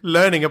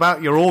learning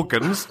about your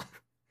organs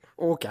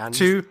Organs.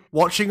 to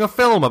watching a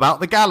film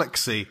about the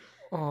galaxy.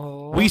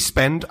 Oh. We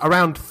spend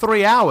around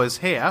 3 hours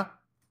here.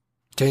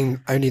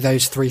 Doing only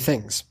those 3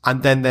 things.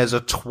 And then there's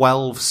a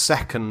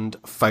 12-second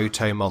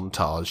photo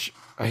montage.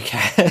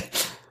 Okay.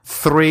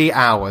 3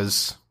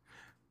 hours,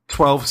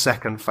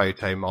 12-second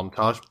photo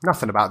montage.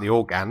 Nothing about the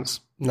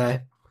organs.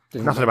 No.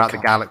 Nothing about the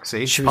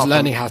galaxy. She was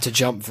learning how to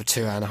jump for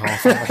 2.5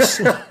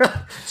 hours.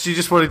 She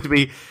just wanted to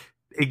be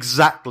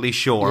exactly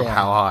sure of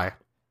how high.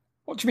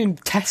 What do you mean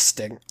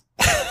testing?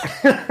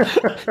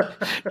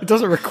 It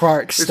doesn't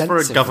require extensive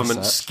It's for a government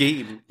research.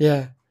 scheme.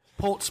 Yeah.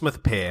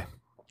 Portsmouth Pier.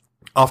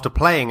 After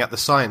playing at the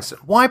Science...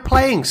 Why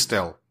playing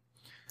still?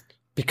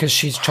 Because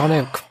she's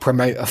trying to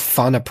promote a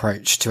fun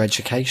approach to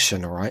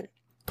education, all right?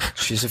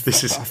 She's a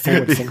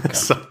forward thinker.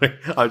 Sorry,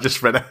 I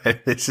just read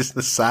ahead. This is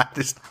the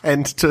saddest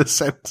end to a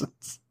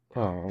sentence.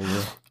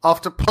 Oh.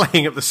 After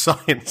playing at the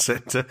Science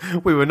Centre,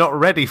 we were not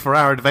ready for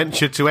our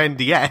adventure to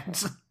end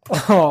yet.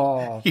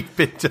 Oh. You've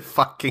been to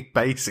fucking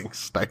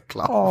Basingstoke,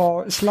 love. Oh,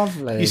 it's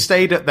lovely. You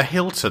stayed at the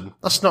Hilton.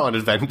 That's not an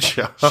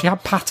adventure. She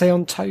had pate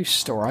on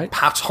toast, all right?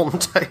 Pat on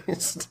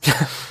toast.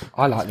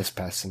 I like this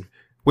person.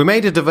 We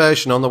made a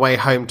diversion on the way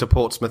home to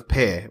Portsmouth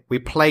Pier. We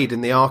played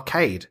in the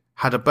arcade,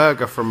 had a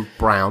burger from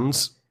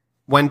Brown's,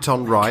 went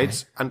on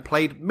rides, and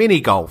played mini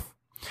golf.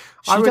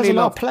 She does a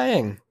lot of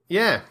playing.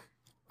 Yeah.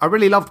 I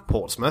really loved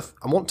Portsmouth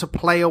and want to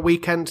play a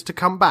weekend to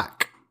come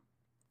back.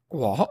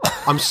 What?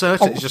 I'm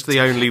certain it's just the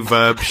only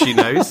verb she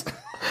knows.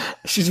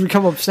 She's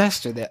become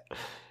obsessed with it.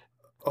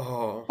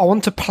 Oh. I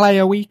want to play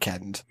a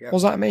weekend. What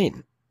does that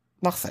mean?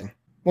 Nothing.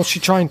 What's she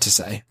trying to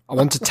say? I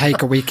want to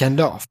take a weekend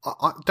off.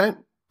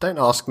 Don't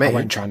ask me. I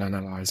won't try and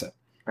analyse it.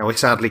 Now we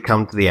sadly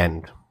come to the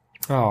end.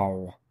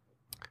 Oh.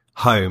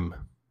 Home.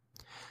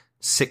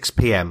 6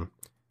 p.m.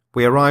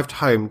 We arrived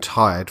home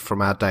tired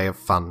from our day of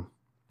fun.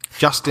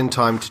 Just in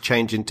time to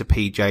change into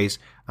PJs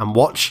and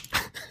watch...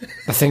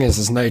 The thing is,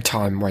 there's no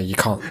time where you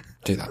can't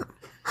do that.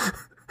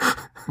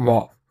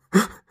 What?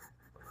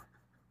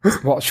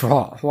 Watch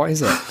what? What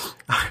is it?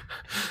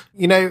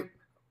 You know,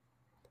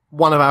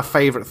 one of our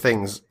favourite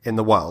things in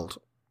the world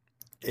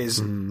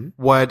is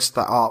words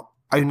that are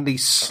only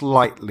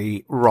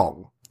slightly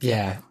wrong.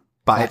 Yeah.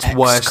 But it's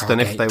worse than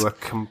if they were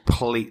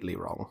completely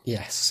wrong.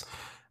 Yes.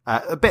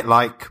 A bit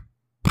like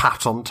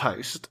pat on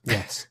toast.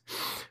 Yes.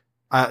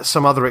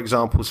 Some other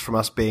examples from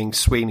us being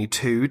Sweeney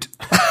Tood.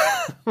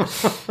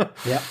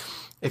 Yeah.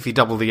 If you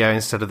double the O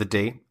instead of the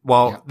D.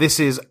 Well, this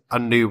is a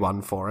new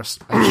one for us.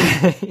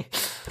 Okay.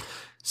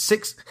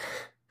 6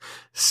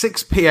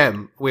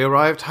 p.m. We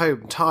arrived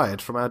home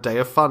tired from our day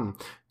of fun.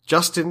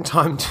 Just in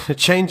time to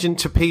change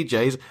into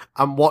PJs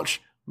and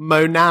watch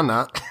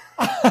Monana,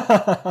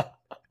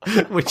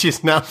 which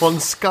is now on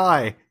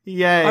Sky.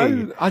 Yay.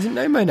 Oh, I didn't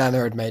know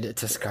Monana had made it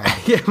to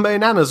Sky. Yeah,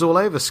 Monana's all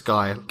over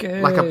Sky.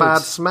 Good. Like a bad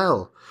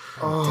smell.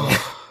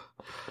 Oh.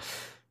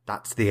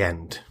 That's the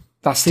end.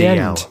 That's the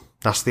DL. end.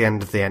 That's the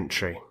end of the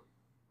entry.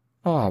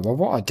 Oh, well,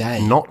 what a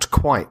day. Not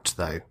quite,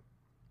 though.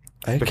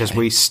 Okay. Because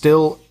we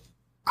still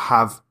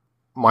have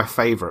my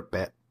favourite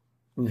bit,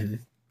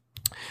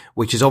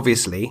 which is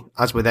obviously,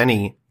 as with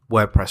any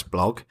WordPress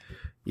blog,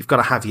 You've got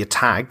to have your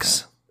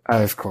tags.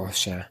 Oh, of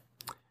course, yeah.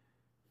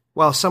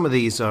 Well, some of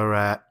these are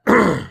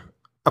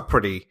are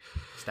pretty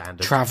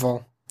standard.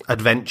 Travel.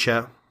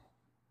 Adventure.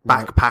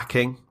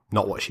 Backpacking.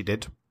 Not what she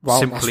did. Well,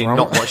 Simply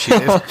not what she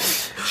did.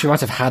 She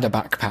might have had a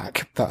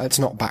backpack, but it's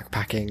not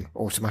backpacking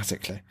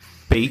automatically.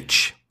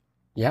 Beach.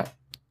 Yeah.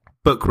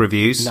 Book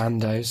reviews.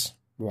 Nando's.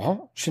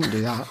 What? Shouldn't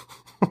do that.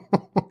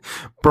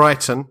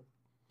 Brighton.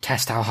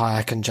 Test how high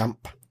I can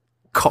jump.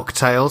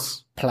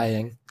 Cocktails.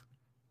 Playing.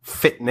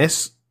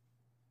 Fitness.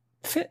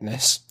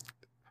 Fitness?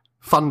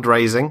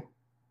 Fundraising.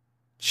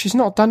 She's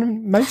not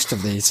done most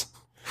of these.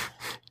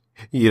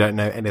 You don't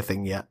know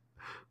anything yet.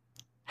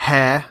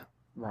 Hair.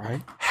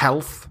 Right.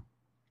 Health.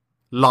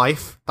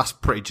 Life. That's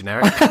pretty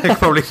generic. It could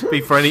probably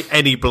be for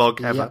any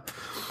blog ever. Yep.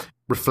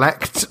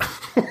 Reflect.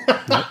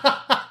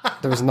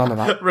 There was none of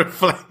that.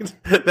 Reflect.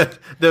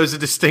 There was a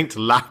distinct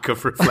lack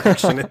of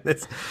reflection in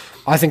this.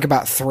 I think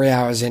about 3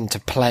 hours into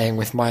playing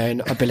with my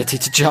own ability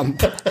to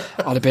jump,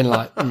 I'd have been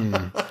like,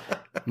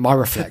 my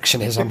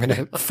reflection is I'm going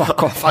to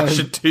fuck off I home.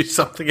 should do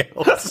something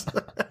else.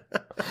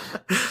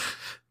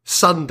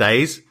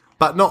 Sundays,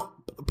 but not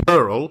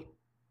plural,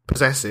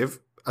 possessive,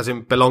 as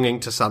in belonging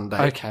to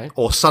Sunday. Okay.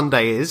 Or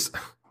Sunday is.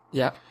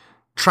 Yeah.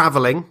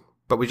 Travelling,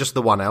 but with just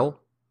the one L.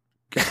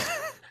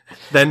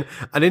 Then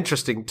an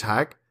interesting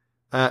tag,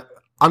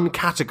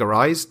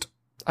 uncategorized.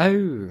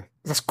 Oh,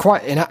 that's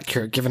quite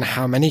inaccurate given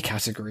how many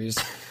categories.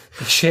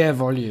 The sheer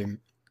volume.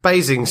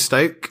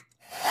 Basingstoke.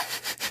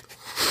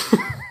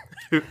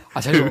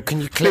 I tell you what, can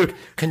you click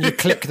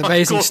the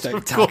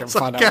Basingstoke tag and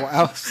find out what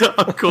else?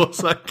 Of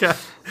course I can.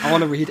 I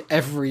want to read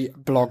every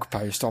blog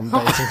post on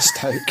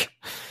Basingstoke.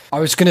 I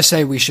was going to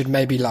say we should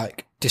maybe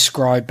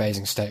describe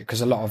Basingstoke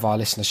because a lot of our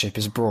listenership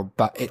is abroad,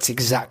 but it's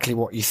exactly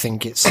what you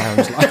think it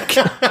sounds like.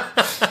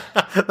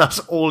 That's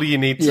all you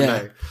need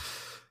to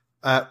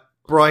know.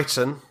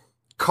 Brighton,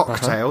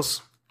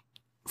 cocktails,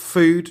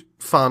 food,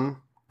 fun,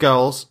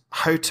 girls,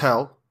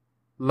 hotel,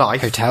 life.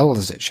 Hotel,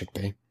 as it should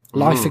be.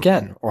 Life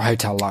again, or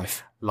hotel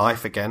life?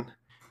 Life again.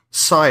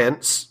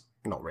 Science,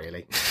 not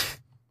really.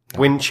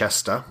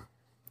 Winchester.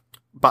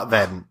 But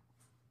then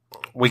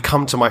we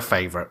come to my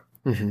favourite.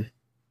 Mm-hmm.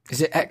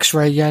 Is it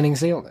X-ray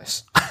yearnings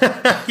illness?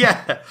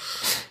 Yeah.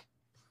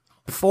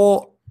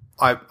 Before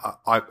I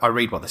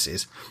read what this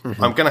is,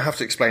 I'm going to have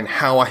to explain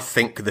how I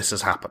think this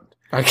has happened.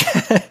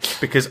 Okay.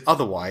 Because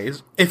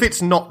otherwise, if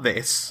it's not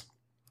this,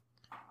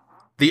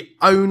 the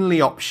only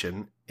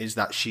option is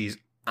that she's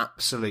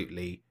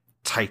absolutely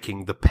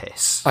taking the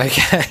piss.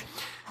 Okay.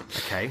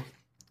 Okay.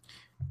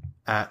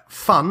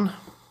 Fun,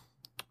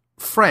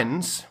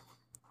 friends,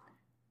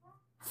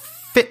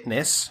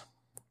 fitness,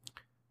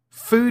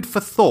 food for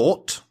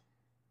thought,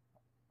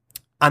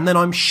 and then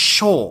I'm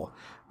sure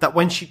that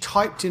when she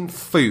typed in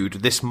food,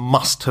 this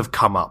must have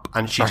come up,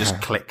 and she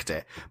just clicked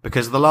it,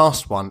 because the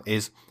last one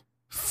is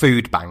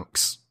food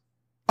banks.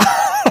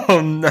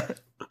 Oh no.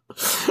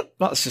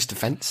 That's just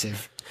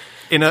offensive.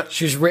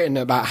 She's written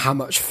about how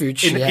much food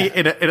she ate.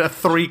 In a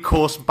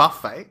 3-course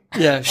buffet.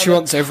 Yeah, she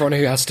wants everyone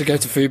who has to go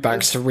to food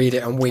banks to read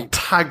it and weep.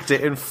 Tagged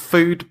it in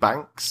food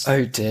banks.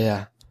 Oh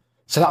dear.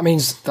 So that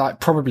means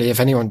probably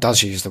if anyone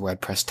does use the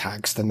WordPress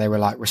tags, then they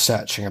were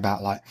researching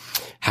about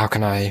how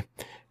can I,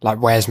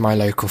 where's my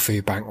local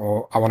food bank,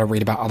 or I want to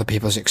read about other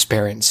people's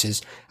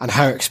experiences, and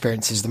her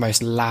experience is the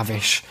most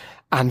lavish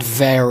and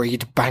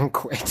varied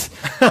banquet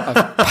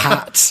of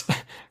pat,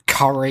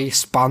 curry,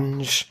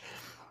 sponge.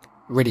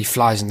 Really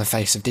flies in the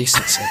face of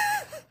decency.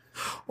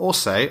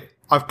 Also,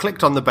 I've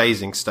clicked on the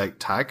Basingstoke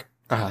tag.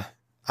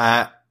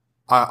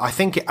 I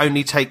think it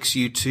only takes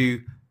you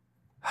to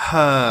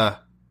her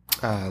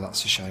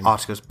that's a shame.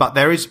 articles. But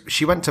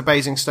she went to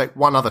Basingstoke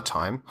one other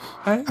time,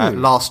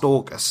 last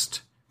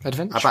August.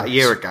 Adventurous. About a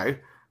year ago.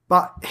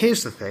 But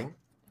here's the thing.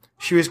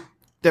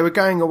 They were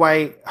going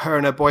away, her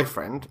and her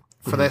boyfriend,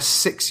 for their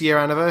 6-year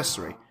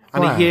anniversary.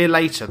 And a year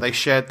later, they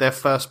shared their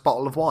first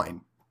bottle of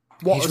wine.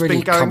 What has been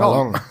going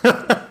on?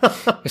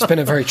 It's been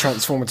a very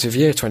transformative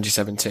year,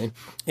 2017,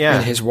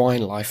 in his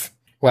wine life.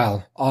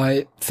 Well,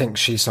 I think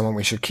she's someone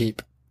we should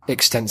keep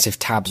extensive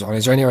tabs on.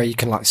 Is there any way you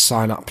can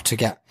sign up to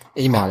get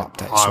email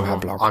updates from her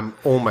blog? I'm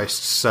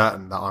almost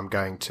certain that I'm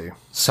going to.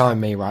 Sign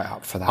me right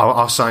up for that.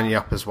 I'll sign you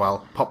up as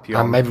well. Pop you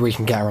on. And maybe we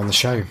can get her on the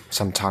show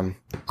sometime.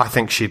 I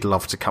think she'd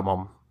love to come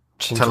on.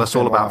 Tell us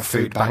all about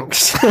food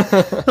banks.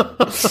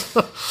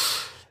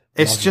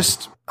 It's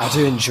just... I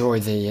do enjoy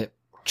the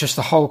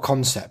whole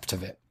concept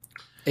of it.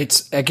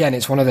 It's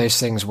one of those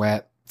things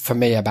where, for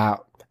me,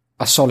 about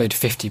a solid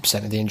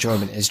 50% of the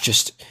enjoyment is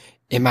just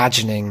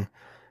imagining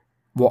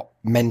what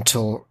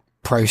mental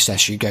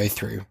process you go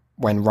through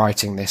when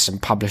writing this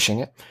and publishing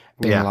it.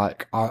 Being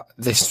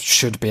this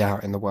should be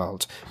out in the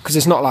world. Because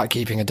it's not like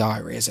keeping a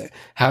diary, is it?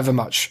 However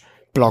much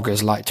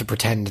bloggers like to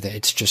pretend that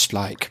it's just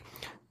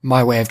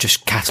my way of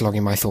just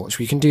cataloguing my thoughts.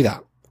 We can do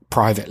that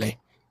privately.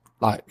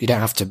 You don't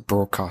have to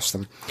broadcast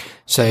them.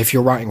 So if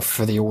you're writing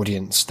for the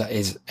audience that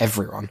is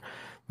everyone,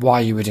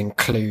 why you would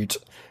include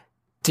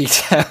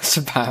details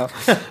about,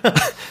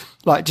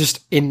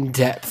 just in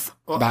depth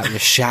about your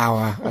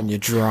shower and your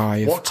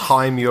drive. What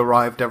time you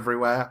arrived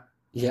everywhere.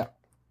 Yeah.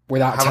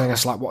 without telling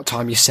us like what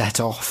time you set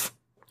off.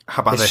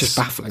 How about It's this? just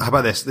baffling. How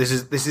about this? This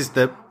is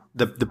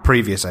the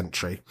previous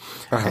entry.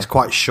 It's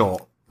quite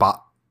short,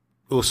 but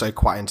also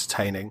quite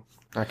entertaining.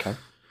 Okay.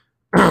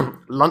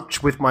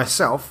 Lunch with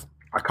myself.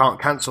 I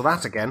can't cancel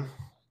that again.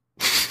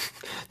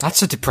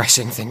 That's a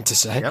depressing thing to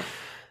say. Yep.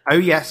 Oh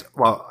yes.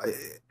 Well,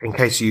 in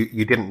case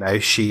you didn't know,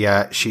 she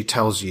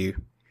tells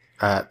you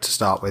to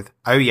start with.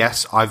 Oh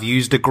yes, I've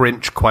used a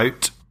Grinch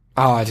quote.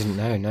 Oh, I didn't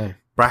know. No.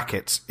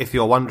 Brackets. If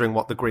you're wondering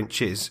what the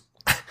Grinch is,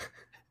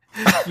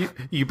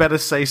 you better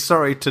say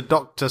sorry to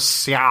Dr.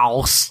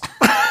 Seuss.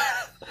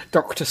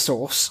 Dr.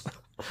 Sauce.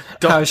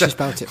 How has she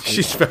spelled it, please?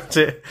 She spelled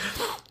it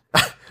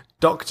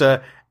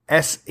Dr.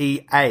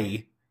 Seauss.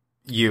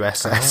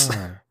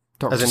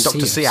 Dr. As in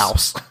Dr.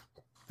 Seuss.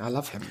 I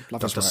love him.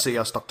 Love Dr. his work.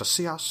 Seuss, Dr.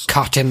 Seuss.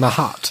 Cut in the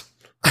Hut.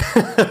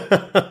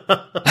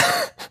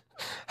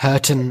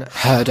 Hurton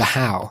Herder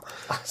Howe.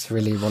 It's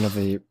really one of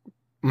the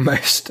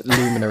most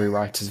luminary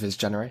writers of his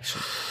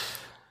generation.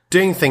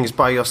 Doing things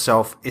by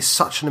yourself is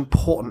such an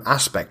important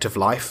aspect of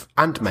life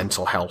and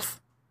mental health.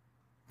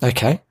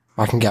 Okay,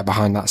 I can get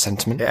behind that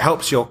sentiment. It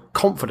helps your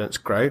confidence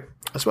grow,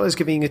 as well as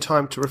giving you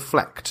time to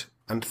reflect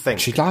and think.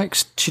 She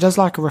does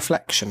like a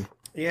reflection.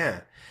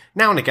 Yeah.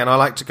 Now and again, I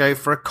like to go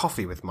for a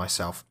coffee with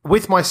myself.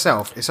 With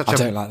myself is I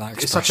don't like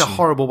that It's such a expression.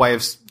 horrible way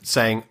of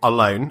saying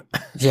alone.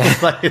 Yeah.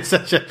 Like, it's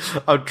such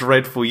a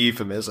dreadful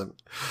euphemism.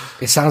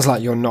 It sounds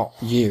like you're not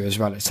you as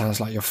well. It sounds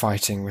like you're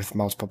fighting with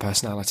multiple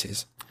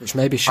personalities, which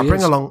maybe she I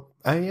bring is. along.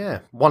 Oh yeah,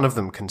 one of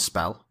them can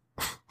spell.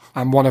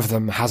 And one of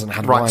them hasn't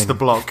had Writes wine the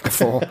blog.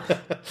 before.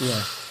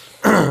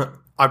 Yeah.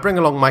 I bring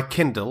along my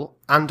Kindle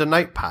and a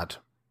notepad.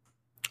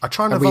 I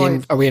try and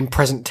avoid. Are we in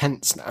present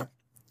tense now?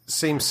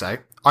 Seems so.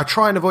 I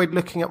try and avoid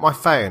looking at my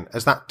phone,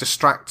 as that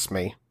distracts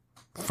me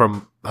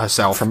from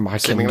herself. From my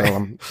seemingly.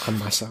 Kindle and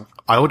myself.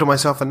 I order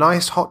myself a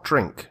nice hot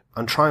drink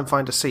and try and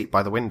find a seat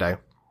by the window.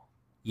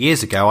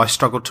 Years ago, I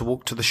struggled to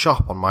walk to the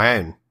shop on my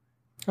own.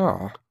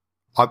 Oh.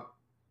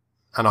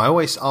 And I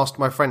always asked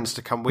my friends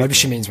to come with Maybe me.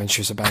 she means when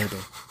she was a baby.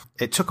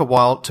 It took a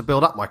while to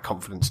build up my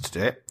confidence to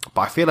do it,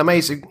 but I feel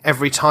amazing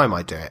every time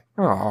I do it.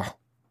 Oh.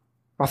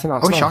 I think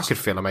that's I wish nice. I could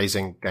feel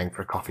amazing going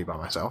for a coffee by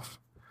myself.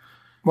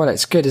 Well,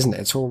 it's good, isn't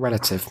it? It's all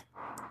relative.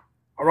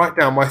 I write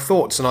down my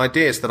thoughts and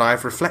ideas that I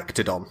have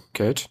reflected on.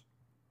 Good.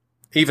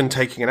 Even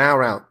taking an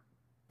hour out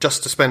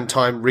just to spend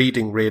time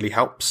reading really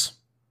helps.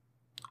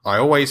 I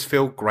always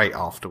feel great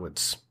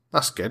afterwards.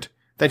 That's good.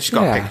 Then she's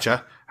got a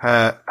picture.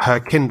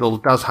 Her Kindle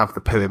does have the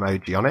poo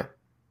emoji on it,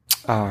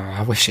 Oh,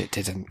 I wish it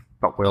didn't.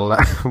 but we'll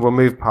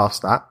move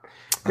past that.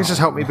 This has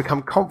helped me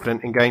become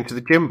confident in going to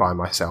the gym by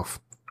myself.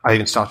 I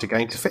even started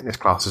going to fitness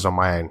classes on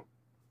my own.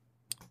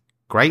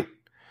 Great.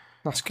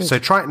 That's good. So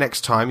try it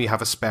next time you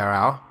have a spare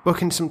hour.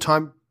 Book in some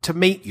time to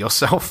meet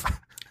yourself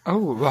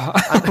Oh,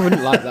 I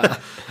wouldn't like that.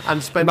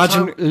 and spend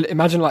time.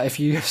 Imagine like if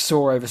you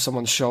saw over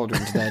someone's shoulder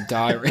into their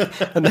diary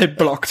and they'd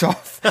blocked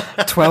off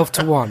 12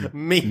 to 1.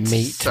 Meet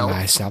self.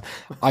 myself.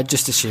 I'd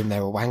just assume they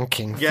were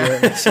wanking Yeah.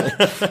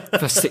 furiously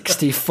for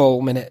 60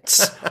 full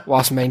minutes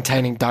whilst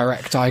maintaining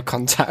direct eye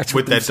contact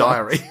with their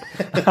themselves.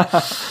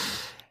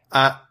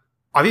 diary.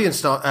 I've even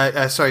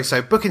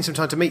so book in some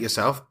time to meet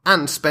yourself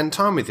and spend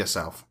time with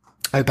yourself.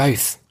 Oh,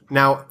 both.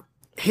 Now,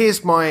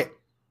 here's my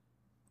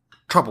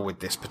trouble with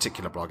this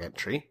particular blog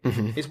entry.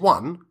 Is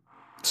one,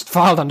 It's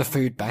filed under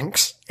food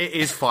banks. it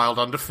is filed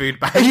under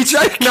food banks. Are you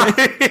joking? No,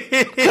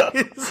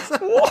 it is.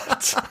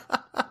 What?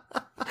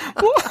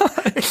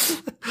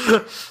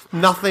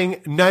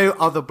 Nothing, no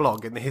other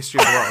blog in the history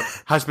of the world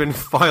has been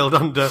filed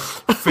under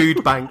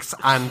food banks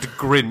and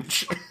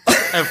Grinch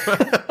ever.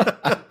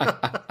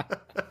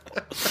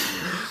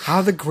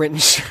 How the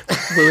Grinch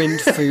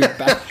ruined food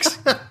banks.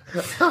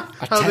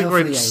 How the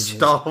Grinch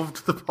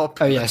starved the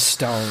populace. Oh, yeah,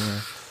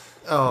 stole.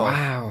 Oh.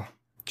 Wow.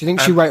 Do you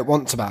think she wrote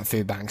once about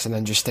food banks and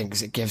then just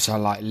thinks it gives her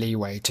like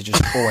leeway to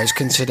just always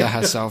consider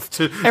herself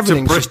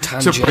everything's just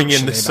tangentially to bring in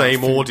the about same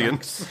food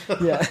audience.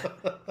 banks? Yeah.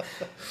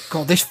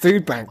 God, this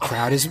food bank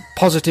crowd is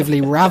positively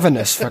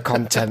ravenous for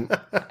content.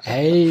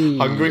 Hey,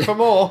 Hungry for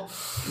more.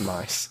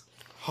 nice.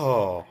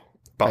 Oh,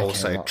 but Okay,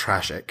 also well.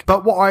 tragic.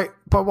 But what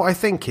I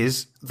think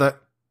is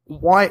that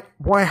why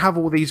have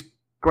all these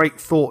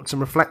great thoughts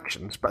and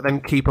reflections, but then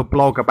keep a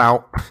blog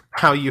about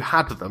how you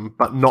had them,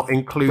 but not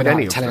include Without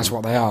any of telling them? us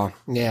what they are.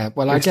 Yeah.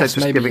 Well, I Instead, guess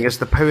just maybe giving us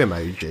the poo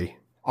emoji.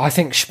 I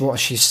think what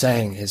she's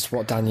saying is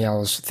what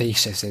Danielle's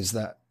thesis is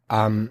that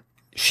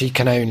she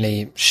can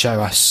only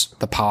show us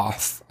the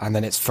path, and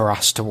then it's for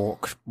us to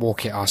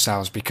walk it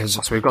ourselves because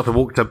So we've got to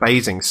walk to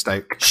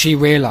Basingstoke. she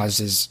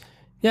realizes,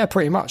 yeah,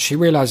 pretty much. She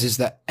realizes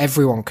that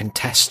everyone can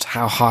test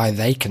how high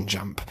they can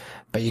jump,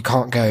 but you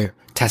can't go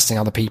testing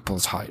other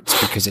people's heights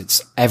because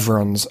it's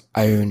everyone's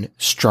own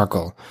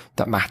struggle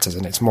that matters,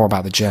 and it's more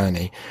about the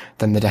journey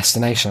than the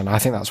destination. And I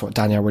think that's what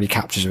Danielle really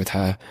captures with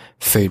her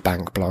food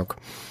bank blog.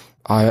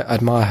 I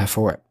admire her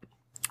for it.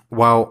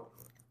 Well,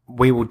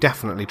 we will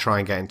definitely try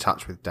and get in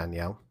touch with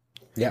Danielle.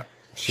 Yeah,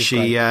 She's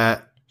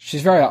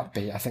very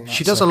upbeat. I think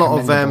she that's does a lot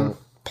of commendable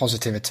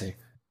positivity.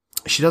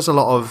 she does a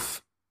lot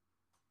of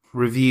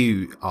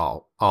review.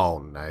 Oh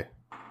no.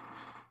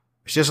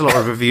 She does a lot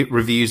of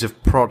reviews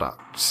of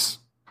products.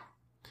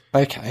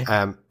 Okay.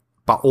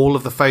 But all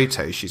of the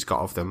photos she's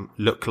got of them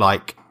look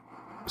like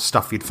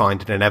stuff you'd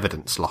find in an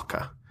evidence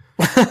locker.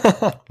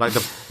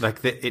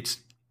 It's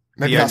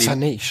maybe that's her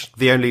niche.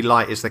 The only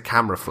light is the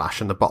camera flash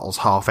and the bottle's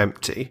half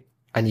empty.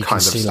 And you can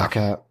see like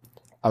a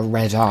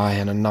red eye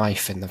and a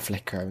knife in the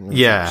flicker.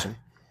 Yeah.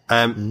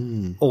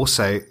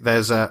 Also,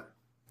 there's a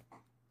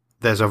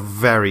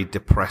very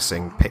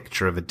depressing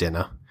picture of a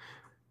dinner,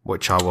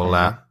 which I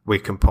will we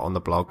can put on the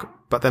blog.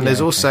 But then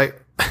there's also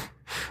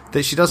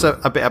that she does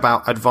a bit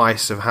about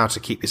advice of how to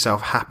keep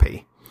yourself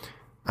happy.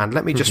 And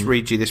let me just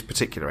read you this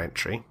particular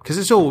entry, because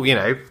it's all,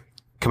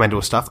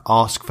 commendable stuff.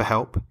 Ask for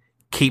help.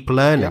 Keep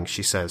learning,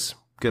 she says.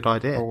 Good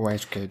idea.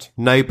 Always good.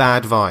 No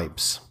bad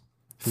vibes.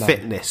 No.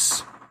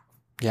 Fitness.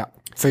 Yeah.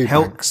 Food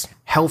banks.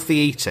 Healthy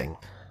eating.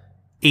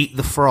 Eat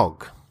the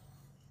frog.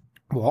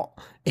 What?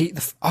 Eat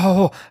the...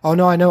 Oh,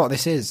 no, I know what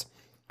this is.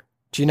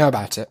 Do you know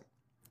about it?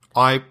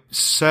 I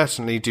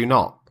certainly do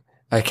not.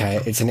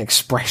 Okay, it's an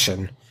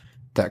expression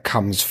that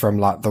comes from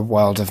like the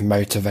world of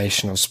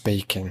motivational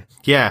speaking.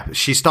 Yeah,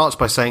 she starts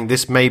by saying,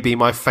 this may be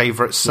my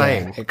favourite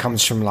saying. Yeah, it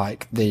comes from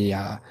like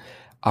the...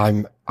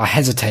 I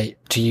hesitate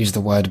to use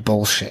the word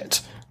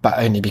bullshit, but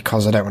only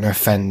because I don't want to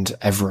offend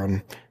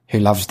everyone who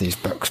loves these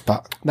books,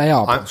 but they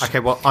are bullshit. Okay,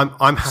 well,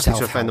 I'm happy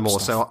to offend them all,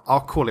 so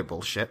I'll call it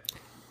bullshit.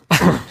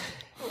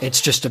 It's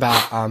just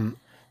about...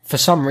 for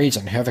some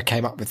reason, whoever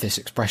came up with this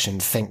expression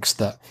thinks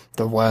that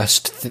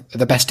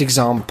the best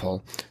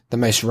example, the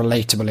most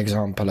relatable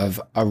example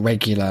of a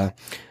regular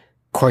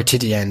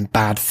quotidian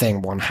bad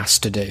thing one has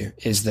to do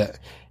is that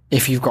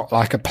if you've got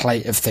like a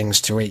plate of things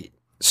to eat,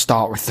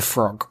 start with the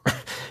frog.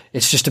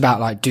 It's just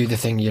about like do the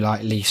thing you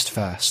like least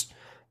first.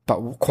 But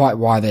quite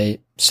why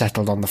they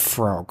settled on the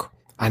frog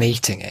and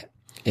eating it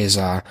is,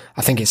 I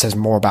think it says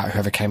more about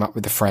whoever came up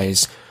with the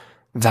phrase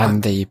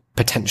than the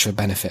potential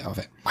benefit of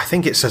it. I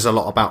think it says a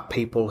lot about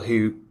people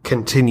who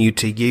continue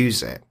to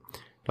use it.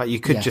 Like you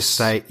could just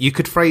say, you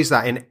could phrase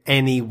that in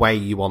any way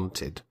you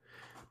wanted,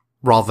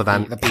 rather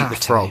than eat the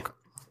frog.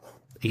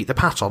 Eat the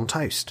pat on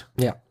toast.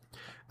 Yeah.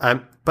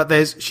 But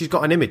she's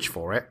got an image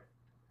for it.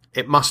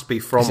 It must be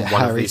from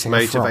one of these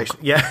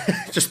motivations.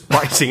 Yeah, just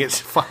biting its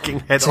fucking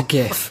head off. It's a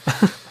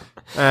GIF.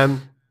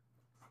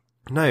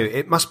 No,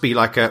 it must be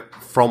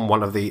from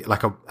one of the,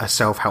 a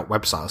self-help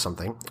website or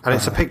something. And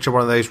it's a picture of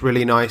one of those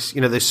really nice,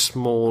 those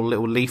small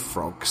little leaf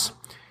frogs.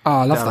 Oh,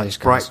 I love those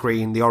guys. Bright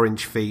green, the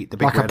orange feet, the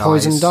big red eyes. Like a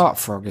poison dart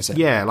frog, is it?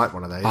 Yeah, like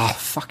one of those. Oh, I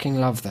fucking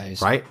love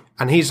those. Right?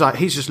 And he's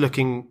just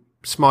looking,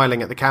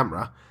 smiling at the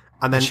camera.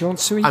 And then, she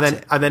wants to eat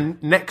it. And then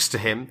next to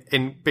him,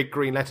 in big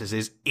green letters,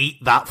 is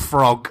 "Eat that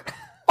frog."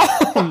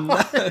 Oh no!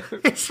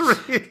 It's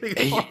really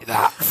eat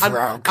that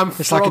frog. And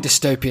it's like a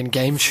dystopian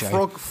game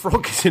show.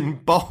 Frog is in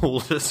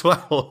bold as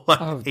well.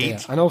 Oh dear!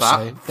 And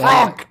also, they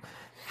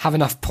have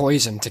enough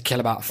poison to kill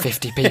about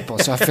 50 people.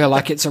 So I feel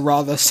like it's a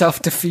rather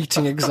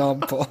self-defeating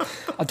example.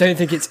 I don't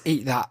think it's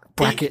eat that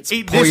brackets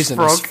eat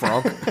poisonous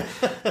frog,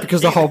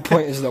 because the whole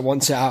point is that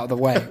once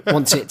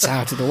it's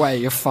out of the way,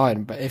 you're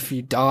fine. But if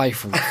you die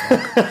from the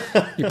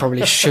frog, you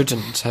probably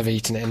shouldn't have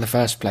eaten it in the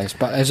first place.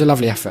 But it was a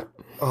lovely effort.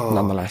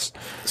 Nonetheless.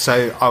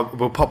 So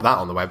we'll pop that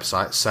on the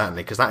website,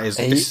 certainly, because that is...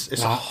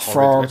 It's a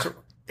frog.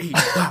 Eat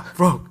that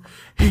frog.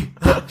 Eat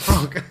that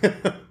frog.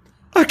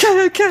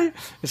 Okay.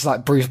 It's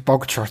like Bruce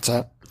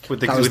Bogtrotter.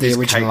 That was the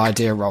original cake.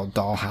 idea Roald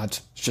Dahl had.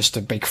 It's just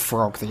a big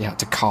frog that you had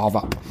to carve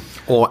up.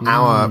 Or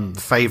our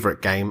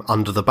favourite game,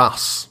 Under the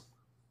Bus.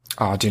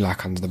 Oh, I do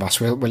like Under the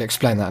Bus. We'll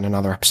explain that in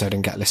another episode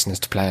and get listeners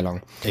to play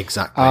along.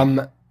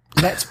 Exactly.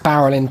 Let's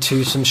barrel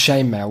into some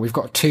shame mail. We've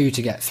got 2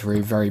 to get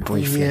through very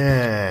briefly.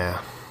 Yeah.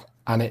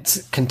 And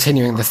it's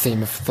continuing the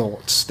theme of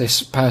thoughts.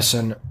 This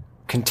person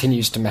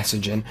continues to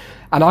message in.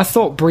 And I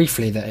thought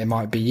briefly that it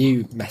might be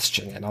you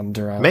messaging in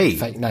under a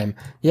fake name.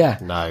 Yeah.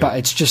 No. But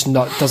it's just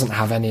doesn't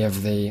have any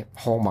of the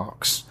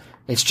hallmarks.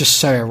 It's just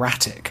so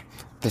erratic,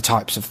 the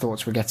types of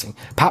thoughts we're getting.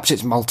 Perhaps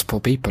it's multiple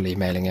people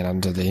emailing in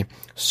under the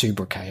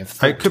sobriquet of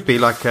thought. It could be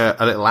like a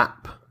little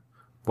app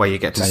where you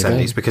get to send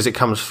these, because it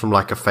comes from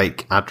like a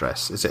fake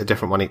address. Is it a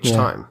different one each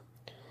time?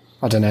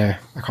 I don't know.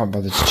 I can't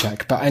bother to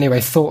check. But anyway,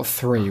 thought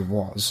 3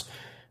 was,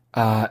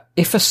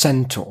 if a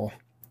centaur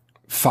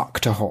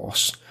fucked a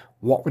horse,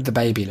 what would the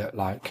baby look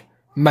like?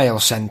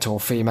 Male centaur,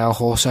 female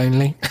horse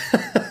only?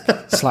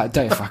 It's like,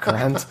 don't fuck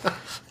around.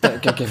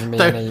 Don't go giving me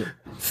any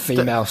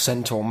female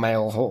centaur,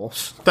 male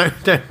horse.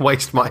 Don't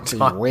waste my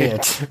time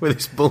weird with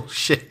this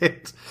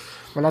bullshit.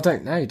 Well, I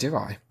don't know, do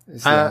I?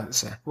 Is the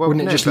answer. Well,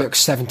 wouldn't it just look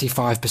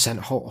 75%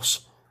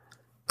 horse?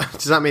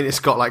 Does that mean it's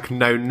got like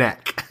no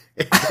neck?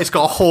 It's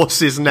got a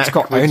horse's neck. It's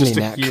got only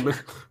neck.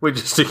 With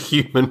just a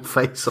human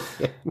face on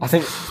it.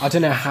 I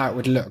don't know how it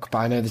would look, but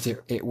I know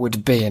that it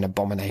would be an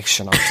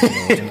abomination.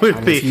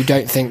 And be. If you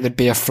don't think there'd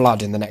be a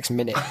flood in the next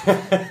minute,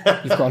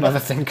 you've got another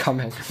thing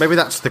coming. Maybe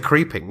that's the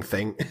creeping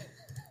thing.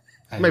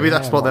 Maybe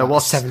that's what there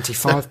was.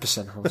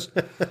 75% horse.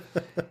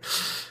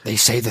 They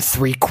say the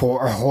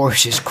 3/4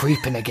 horse is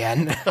creeping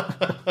again.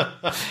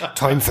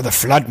 Time for the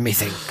flood,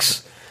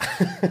 methinks.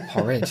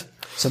 Horrid.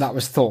 So that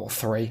was thought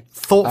 3.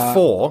 Thought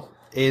 4.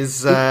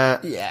 is...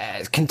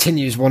 it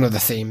continues one of the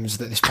themes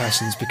that this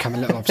person's become a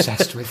little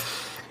obsessed with.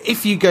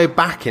 If you go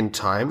back in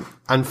time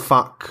and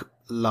fuck,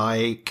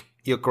 like,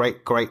 your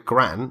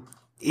great-great-gran,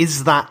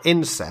 is that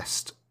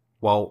incest?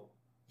 Well,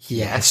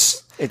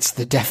 yes. It's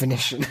the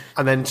definition.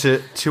 And then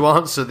to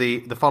answer the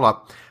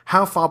follow-up,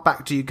 how far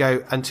back do you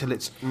go until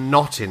it's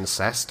not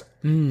incest?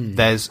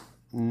 There's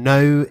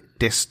no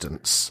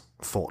distance,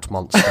 thought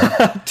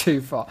Monster.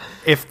 Too far.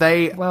 If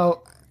they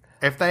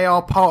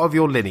are part of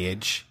your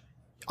lineage,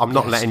 I'm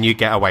not letting you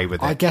get away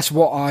with it. I guess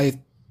what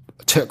I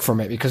took from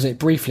it, because it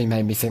briefly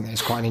made me think that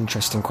it's quite an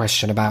interesting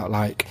question about,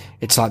 like,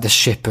 it's like the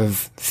ship of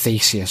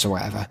Theseus or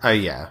whatever. Oh,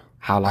 yeah.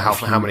 How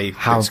many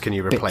bits can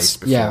you replace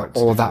before? Yeah,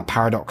 or that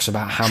paradox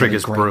about how many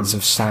grains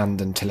of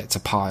sand until it's a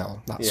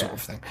pile, that sort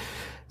of thing.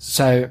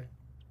 So,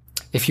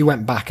 if you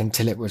went back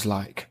until it was,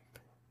 like,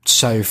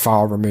 so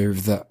far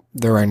removed that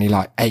there are only,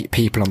 like, 8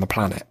 people on the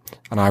planet,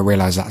 and I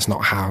realise that's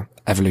not how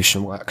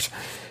evolution worked,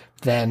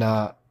 then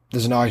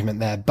there's an argument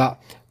there.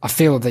 But I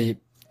feel the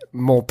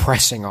more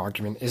pressing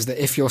argument is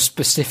that if your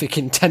specific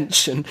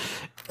intention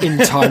in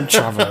time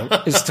travel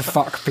is to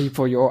fuck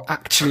people you're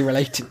actually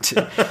related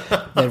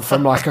to, then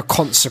from like a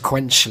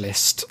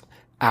consequentialist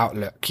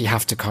outlook, you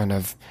have to kind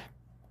of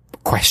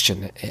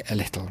question it a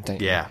little, don't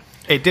you? Yeah.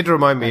 It did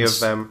remind me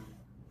of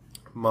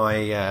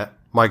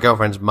my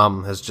girlfriend's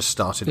mum has just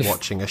started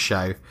watching a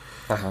show.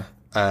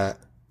 I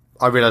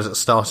realised that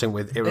starting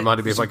with it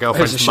reminded me of my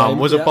girlfriend's mum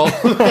was a bomb.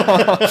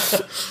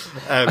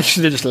 I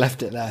should have just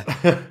left it there.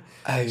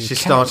 Okay. She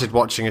started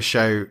watching a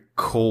show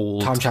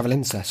called Time Travel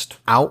Incest.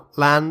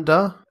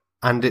 Outlander,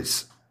 and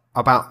it's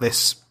about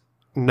this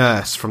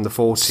nurse from the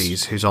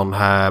 40s who's on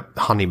her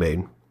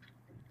honeymoon.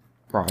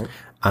 Right.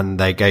 And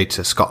they go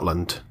to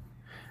Scotland,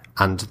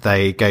 and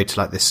they go to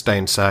like this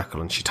stone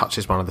circle, and she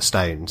touches one of the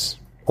stones.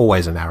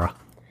 Always an error,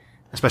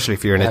 especially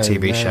if you're in a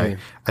TV show.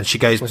 And she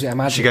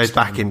goes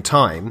back in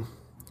time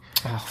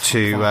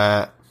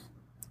to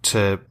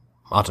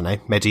I don't know,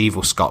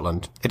 medieval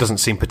Scotland. It doesn't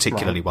seem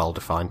particularly well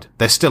defined.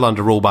 They're still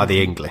under rule by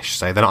the English,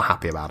 so they're not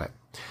happy about it.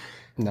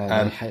 No,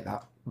 they hate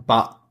that.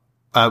 But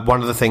one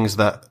of the things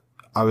that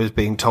I was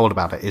being told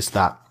about it is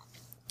that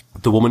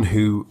the woman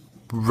who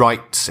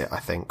writes it, I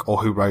think, or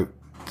who wrote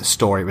the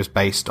story it was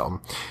based on,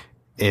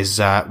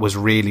 was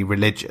really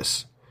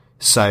religious.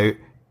 So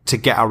to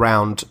get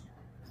around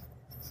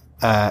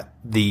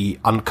the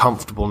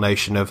uncomfortable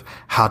notion of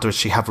how does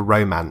she have a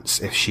romance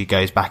if she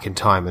goes back in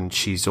time and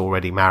she's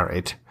already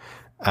married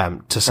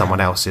to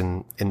someone else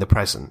in the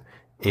present,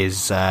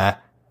 is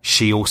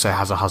she also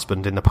has a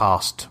husband in the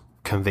past,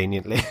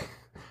 conveniently.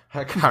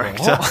 Her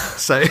character.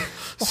 So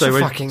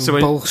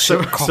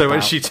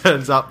when she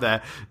turns up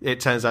there,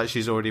 it turns out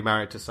she's already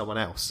married to someone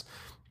else.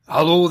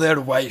 Hello there,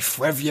 wife.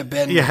 Where have you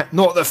been? Yeah.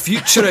 Not the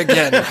future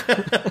again.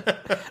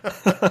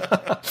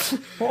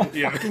 What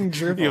fucking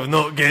dribble. You've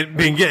not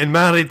been getting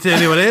married to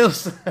anyone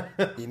else.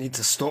 You need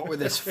to stop with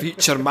this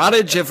future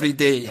marriage every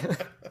day.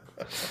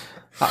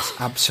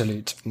 That's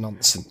absolute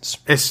nonsense.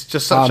 It's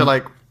just such a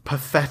like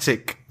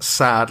pathetic,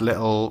 sad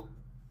little.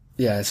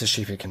 Yeah, it's a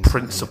stupid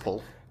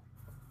principle.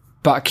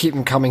 But keep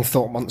them coming,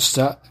 Thought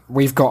Monster.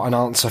 We've got an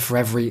answer for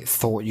every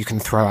thought you can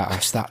throw at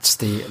us.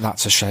 That's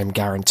a shame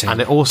guarantee. And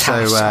it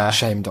also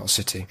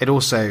shame.city. It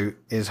also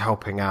is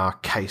helping our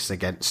case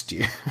against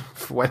you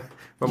when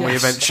we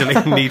eventually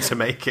need to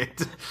make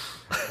it.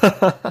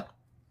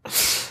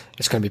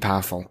 It's going to be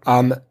powerful.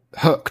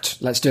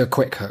 Hooked. Let's do a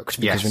quick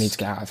Hooked because we need to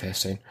get out of here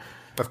soon.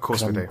 Of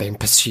course we do. I'm being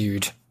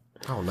pursued.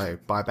 Oh no,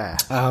 by a bear.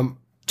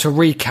 To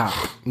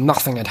recap,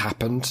 nothing had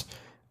happened.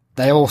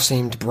 They all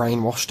seemed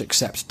brainwashed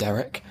except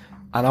Derek.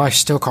 And I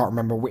still can't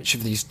remember which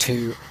of these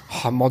two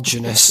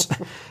homogenous,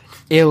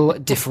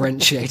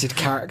 ill-differentiated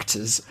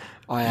characters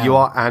I am. You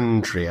are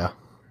Andrea.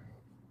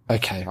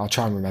 Okay, I'll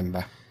try and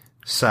remember.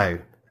 So,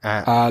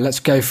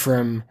 let's go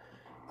from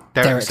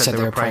Derek said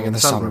they were praying in the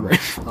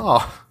sunroom.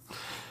 Oh,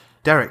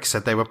 Derek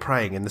said they were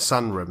praying in the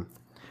sunroom.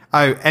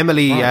 Oh,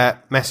 Emily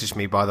messaged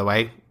me, by the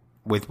way,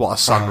 with what a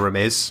sunroom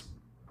is.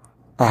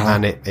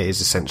 And it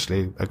is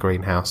essentially a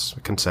greenhouse,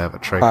 a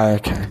conservatory.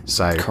 Okay.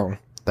 So cool.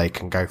 They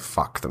can go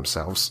fuck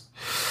themselves.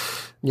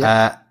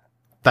 Yeah.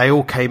 They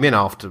all came in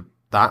after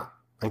that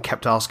and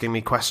kept asking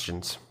me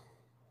questions.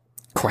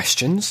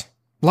 Questions?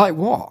 Like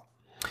what?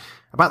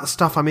 About the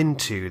stuff I'm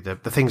into, the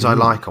things I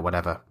like or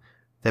whatever.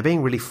 They're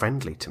being really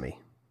friendly to me.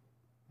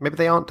 Maybe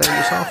they aren't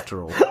dangerous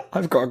after all.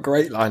 I've got a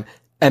great line.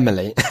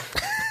 Emily.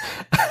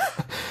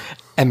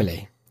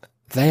 Emily,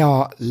 they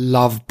are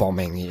love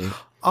bombing you.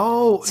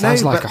 Oh,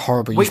 sounds like a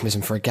horrible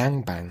euphemism for a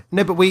gangbang.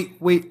 No, but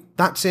we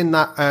that's in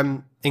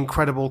that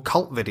incredible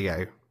cult video.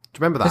 Do you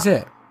remember that? Is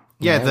it?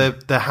 Yeah, no.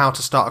 the how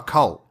to start a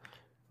cult.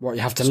 What,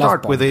 you have to start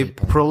love bomb with a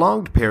people?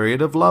 Prolonged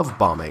period of love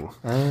bombing.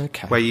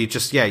 Okay. Where you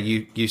just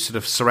you sort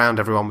of surround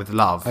everyone with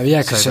love. Oh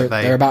yeah, because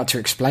they're about to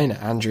explain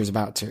it. Andrew's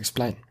about to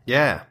explain.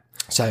 Yeah.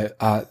 So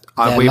they're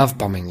love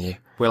bombing you.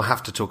 We'll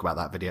have to talk about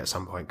that video at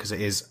some point because it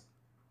is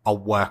a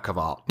work of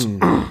art.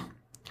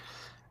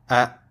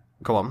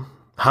 Go on.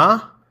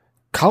 Huh?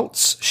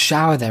 Cults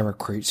shower their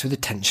recruits with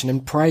attention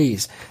and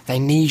praise. They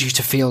need you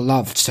to feel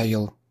loved so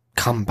you'll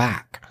come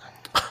back.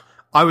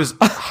 I was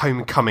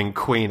homecoming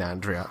queen,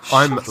 Andrea.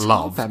 I'm Shut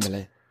loved. up,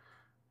 Emily.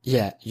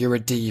 Yeah, you're a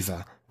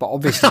diva, but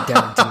obviously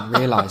Derek didn't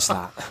realise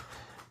that.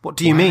 What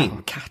do you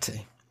mean?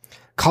 Catty.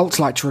 Cults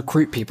like to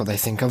recruit people they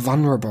think are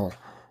vulnerable.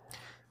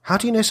 How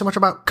do you know so much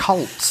about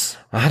cults?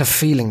 I had a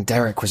feeling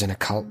Derek was in a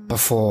cult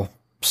before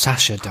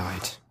Sasha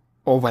died.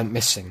 Or went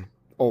missing.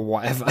 Or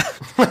whatever.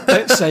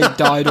 Don't say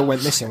died or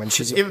went missing when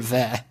she's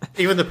there.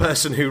 Even the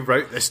person who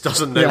wrote this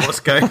doesn't know what's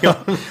going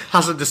on.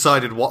 Hasn't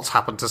decided what's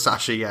happened to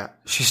Sasha yet.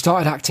 She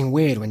started acting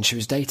weird when she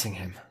was dating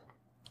him.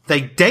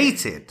 They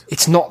dated?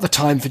 It's not the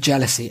time for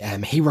jealousy,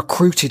 Em. He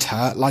recruited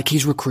her like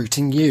he's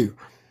recruiting you.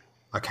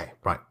 Okay,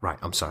 right,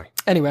 I'm sorry.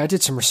 Anyway, I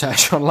did some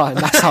research online.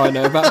 That's how I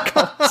know about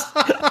cults.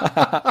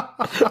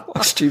 What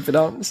a stupid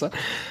answer.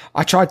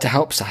 I tried to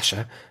help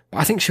Sasha, but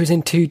I think she was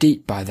in too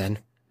deep by then.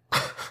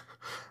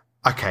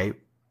 Okay,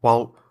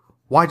 well,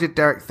 why did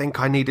Derek think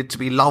I needed to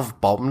be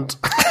love-bombed?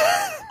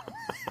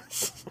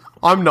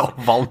 I'm not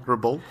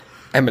vulnerable.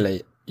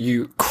 Emily,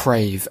 you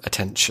crave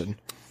attention.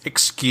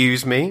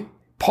 Excuse me?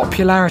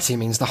 Popularity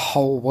means the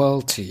whole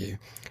world to you.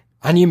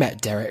 And you met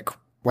Derek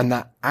when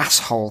that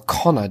asshole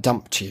Connor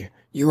dumped you.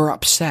 You were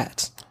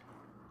upset.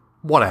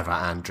 Whatever,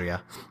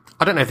 Andrea.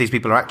 I don't know if these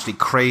people are actually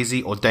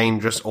crazy or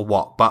dangerous or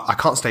what, but I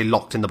can't stay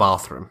locked in the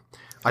bathroom.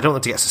 I don't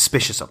want to get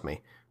suspicious of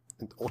me.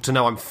 Or to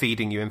know I'm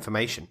feeding you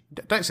information.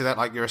 Don't say that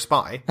like you're a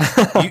spy.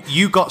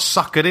 you got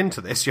suckered into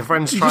this. Your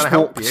friend's trying to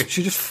help you.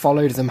 She just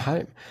followed them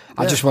home. Yeah.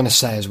 I just want to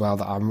say as well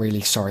that I'm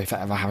really sorry for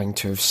ever having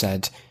to have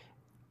said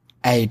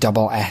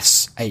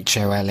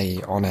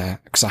ASSHOLE on air,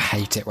 because I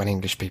hate it when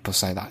English people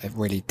say that. It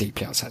really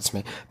deeply upsets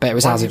me. But it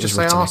was as it was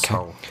written.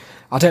 Okay.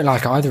 I don't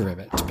like either of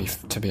it,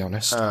 to be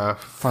honest. I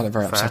find it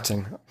very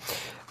upsetting.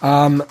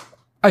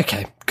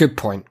 Okay, good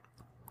point.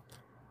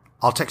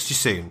 I'll text you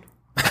soon.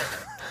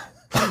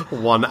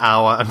 1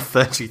 hour and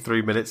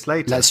 33 minutes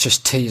later. Let's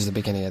just tease the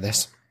beginning of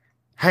this.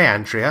 Hey,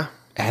 Andrea.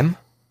 Em,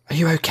 are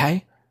you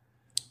okay?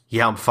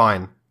 Yeah, I'm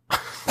fine.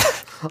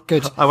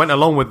 Good. I went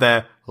along with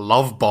their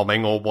love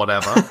bombing or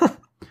whatever.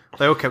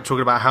 They all kept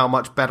talking about how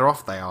much better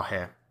off they are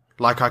here.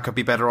 Like I could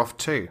be better off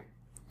too.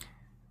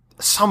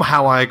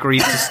 Somehow I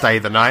agreed to stay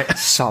the night.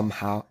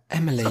 Somehow.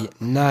 Emily,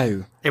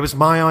 no. It was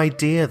my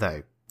idea,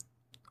 though.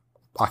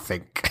 I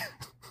think.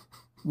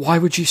 Why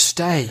would you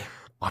stay?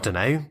 I don't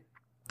know.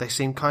 They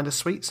seem kind of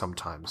sweet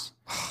sometimes.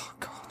 Oh,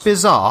 God.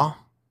 Bizarre,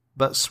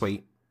 but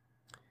sweet.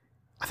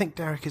 I think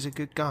Derek is a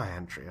good guy,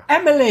 Andrea.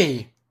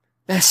 Emily!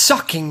 They're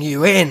sucking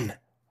you in.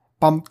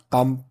 Bum,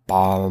 bum,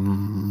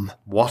 bum.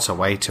 What a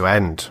way to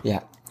end.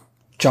 Yeah.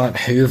 Giant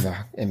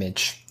Hoover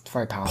image. It's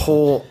very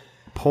powerful.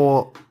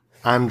 Poor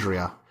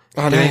Andrea.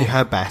 I know. Doing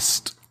her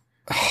best.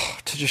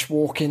 To just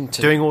walk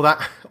into... Doing all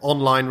that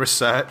online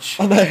research.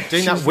 I know.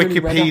 Doing that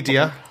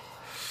Wikipedia.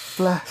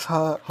 Bless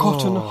her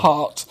cotton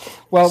heart.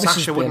 Well, this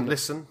Sasha wouldn't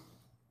listen.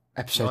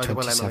 Episode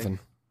 27.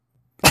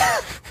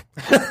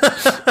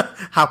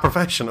 How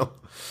professional.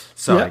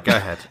 Sorry, go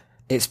ahead.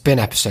 It's been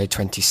episode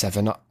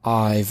 27.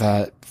 I've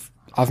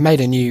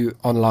made a new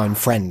online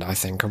friend, I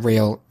think. A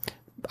real,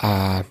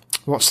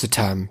 what's the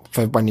term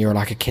for when you're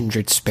like a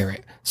kindred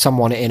spirit?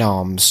 Someone in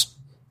arms.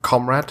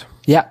 Comrade?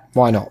 Yeah,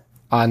 why not?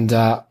 And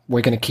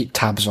we're going to keep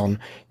tabs on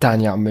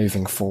Danielle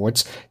moving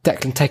forwards.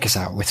 Declan, take us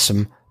out with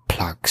some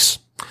plugs.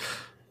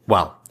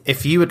 Well,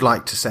 if you would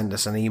like to send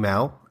us an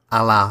email,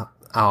 a la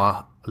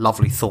our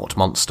lovely thought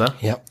monster,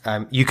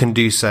 you can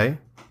do so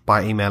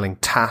by emailing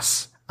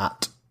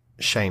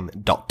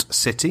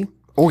tass@shame.city.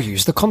 Or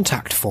use the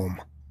contact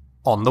form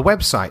on the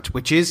website,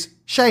 which is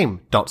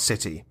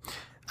shame.city.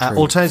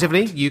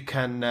 Alternatively, you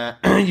can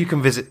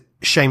visit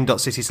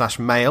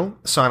shame.city/mail,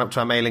 sign up to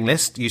our mailing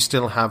list. You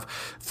still have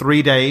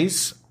 3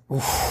 days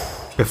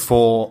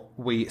before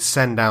we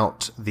send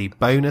out the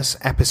bonus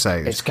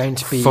episode. It's going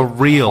to be for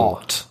real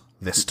hot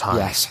this time.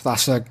 Yes,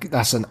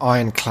 that's an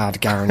ironclad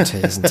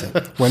guarantee, isn't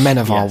it? We're men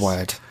of our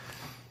word.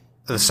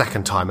 The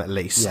second time, at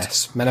least.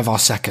 Yes, men of our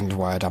second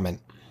word, I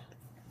meant.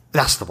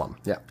 That's the one.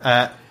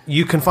 Yeah.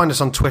 You can find us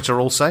on Twitter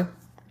also,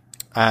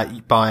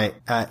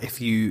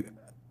 if you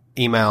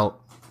email...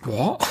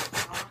 What?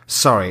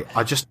 Sorry,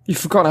 You've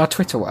forgotten how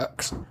Twitter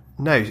works.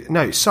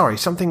 No, sorry,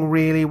 something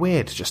really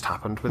weird just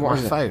happened with my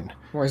phone.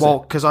 What is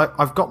it? Because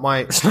I've got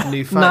my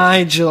new phone.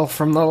 Nigel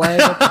from the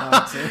Labour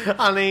Party.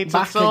 I need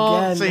to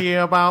talk to you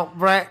about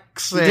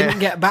Brexit. You didn't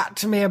get back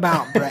to me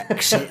about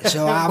Brexit,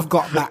 so I've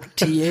got back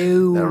to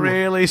you. They're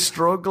really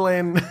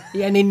struggling.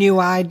 Any new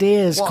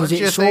ideas? Because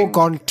it's all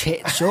gone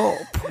tits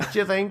up. What do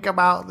you think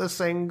about the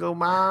single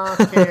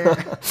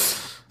market?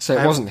 So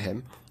it wasn't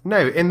him?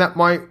 No, in that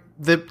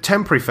the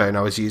temporary phone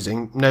I was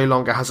using no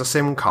longer has a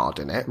SIM card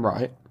in it.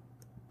 Right.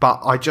 But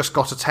I just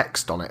got a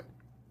text on it.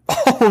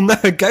 Oh no,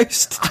 a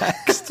ghost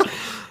text.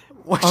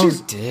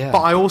 Dear. But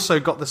I also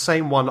got the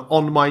same one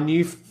on my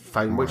new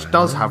phone, which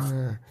does have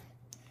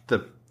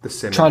the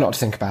SIM. Try not to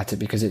think about it,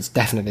 because it's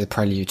definitely the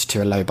prelude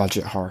to a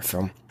low-budget horror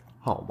film.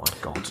 Oh my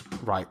God.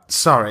 Right.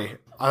 Sorry.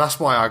 That's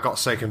why I got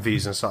so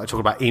confused and started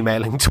talking about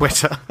emailing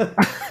Twitter.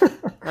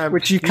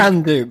 Which you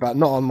can do, but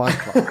not on my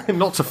clock.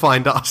 Not to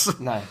find us.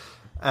 No.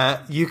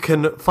 You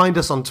can find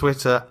us on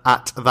Twitter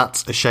at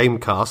That's a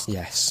Shamecast.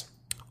 Yes.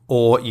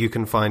 Or you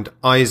can find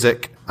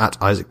Isaac at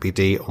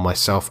IsaacBD or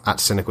myself at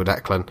Cynical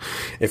Declan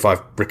if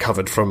I've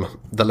recovered from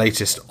the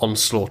latest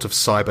onslaught of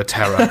cyber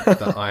terror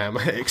that I am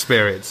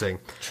experiencing.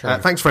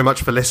 Thanks very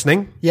much for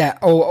listening. Yeah,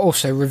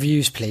 also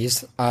reviews,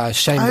 please.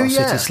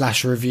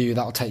 Shame.city/review.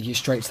 That'll take you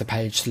straight to the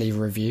page to leave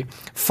a review.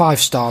 5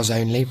 stars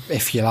only,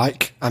 if you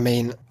like. I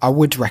mean, I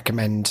would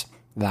recommend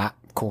that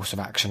course of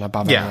action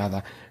above any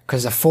other.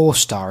 Because a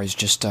 4-star is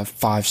just a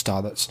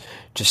 5-star that's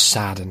just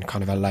sad and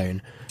kind of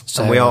alone.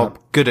 So, and we are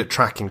good at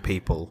tracking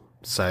people,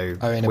 so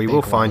we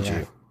will find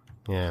you.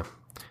 Yeah.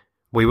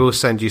 We will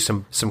send you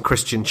some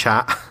Christian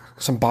chat.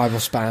 Some Bible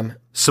spam.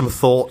 Some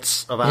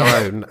thoughts of our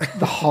own.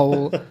 The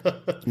whole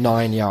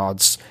 9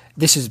 yards.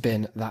 This has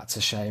been That's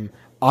a Shame.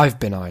 I've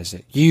been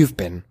Isaac. You've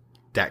been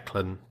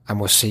Declan. And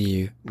we'll see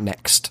you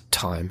next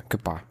time.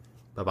 Goodbye.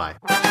 Bye-bye.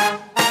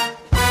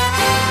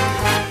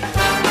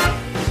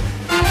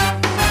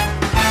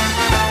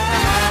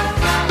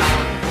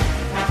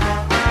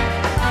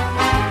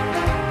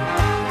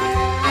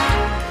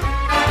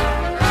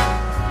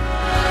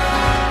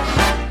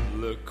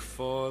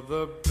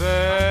 The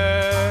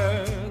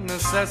bare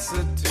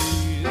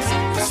necessities,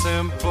 the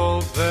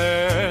simple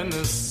bare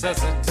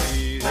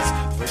necessities.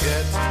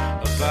 Forget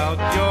about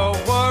your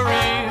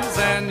worries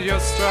and your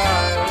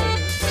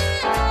strife.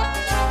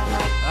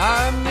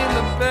 I mean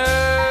the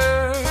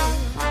bare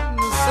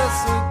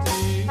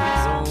necessities,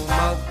 oh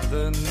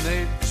Mother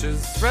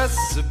Nature's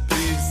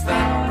recipes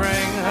that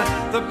bring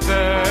the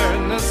bare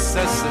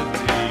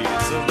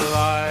necessities of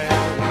life.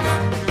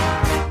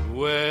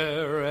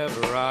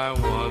 Wherever I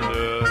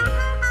wander,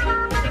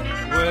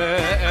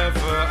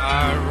 wherever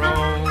I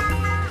roam,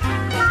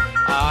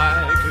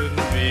 I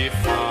couldn't be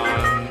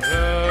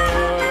fonder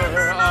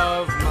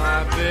of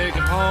my big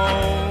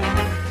home.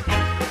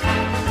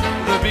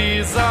 The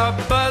bees are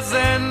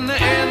buzzing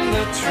in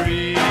the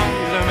tree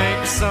to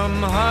make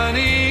some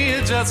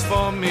honey just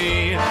for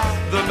me.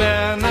 The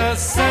bare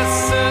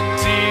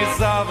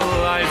necessities of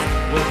life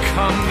will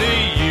come to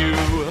you.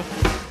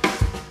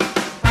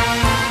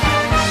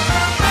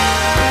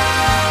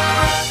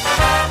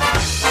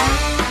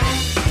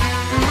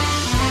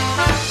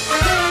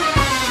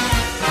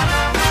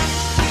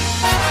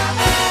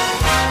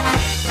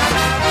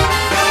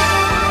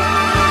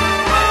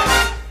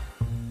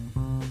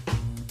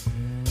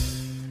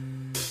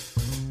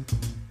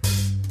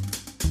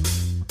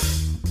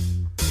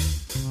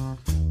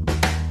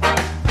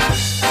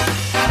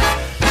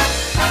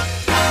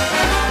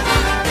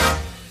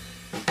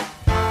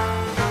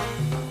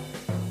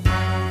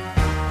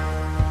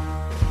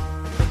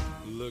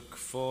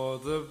 For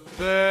the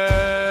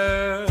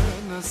bare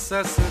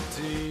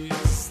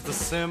necessities, the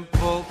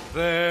simple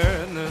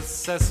bare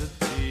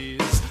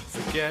necessities.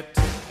 Forget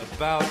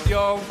about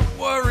your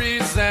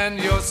worries and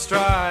your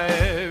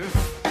strife.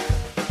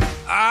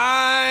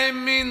 I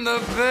mean the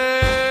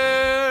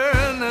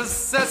bare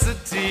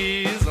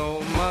necessities,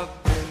 oh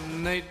Mother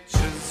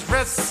Nature's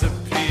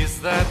recipes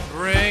that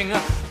bring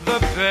the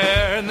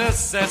bare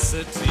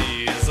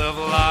necessities of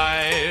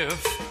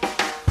life.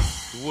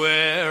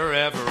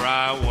 Wherever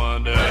I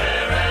wander,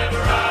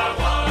 wherever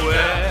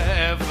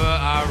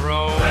I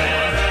roam,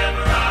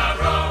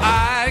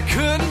 I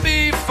couldn't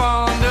be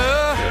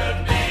fonder,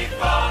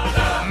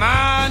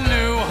 my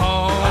new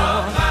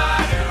home.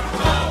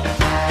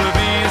 The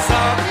bees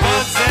are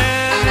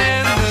buzzing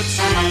in the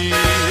tree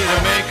to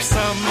make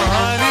some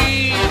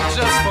honey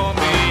just for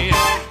me.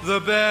 The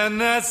bare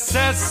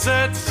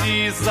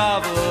necessities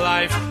of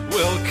life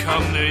will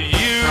come to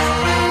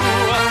you.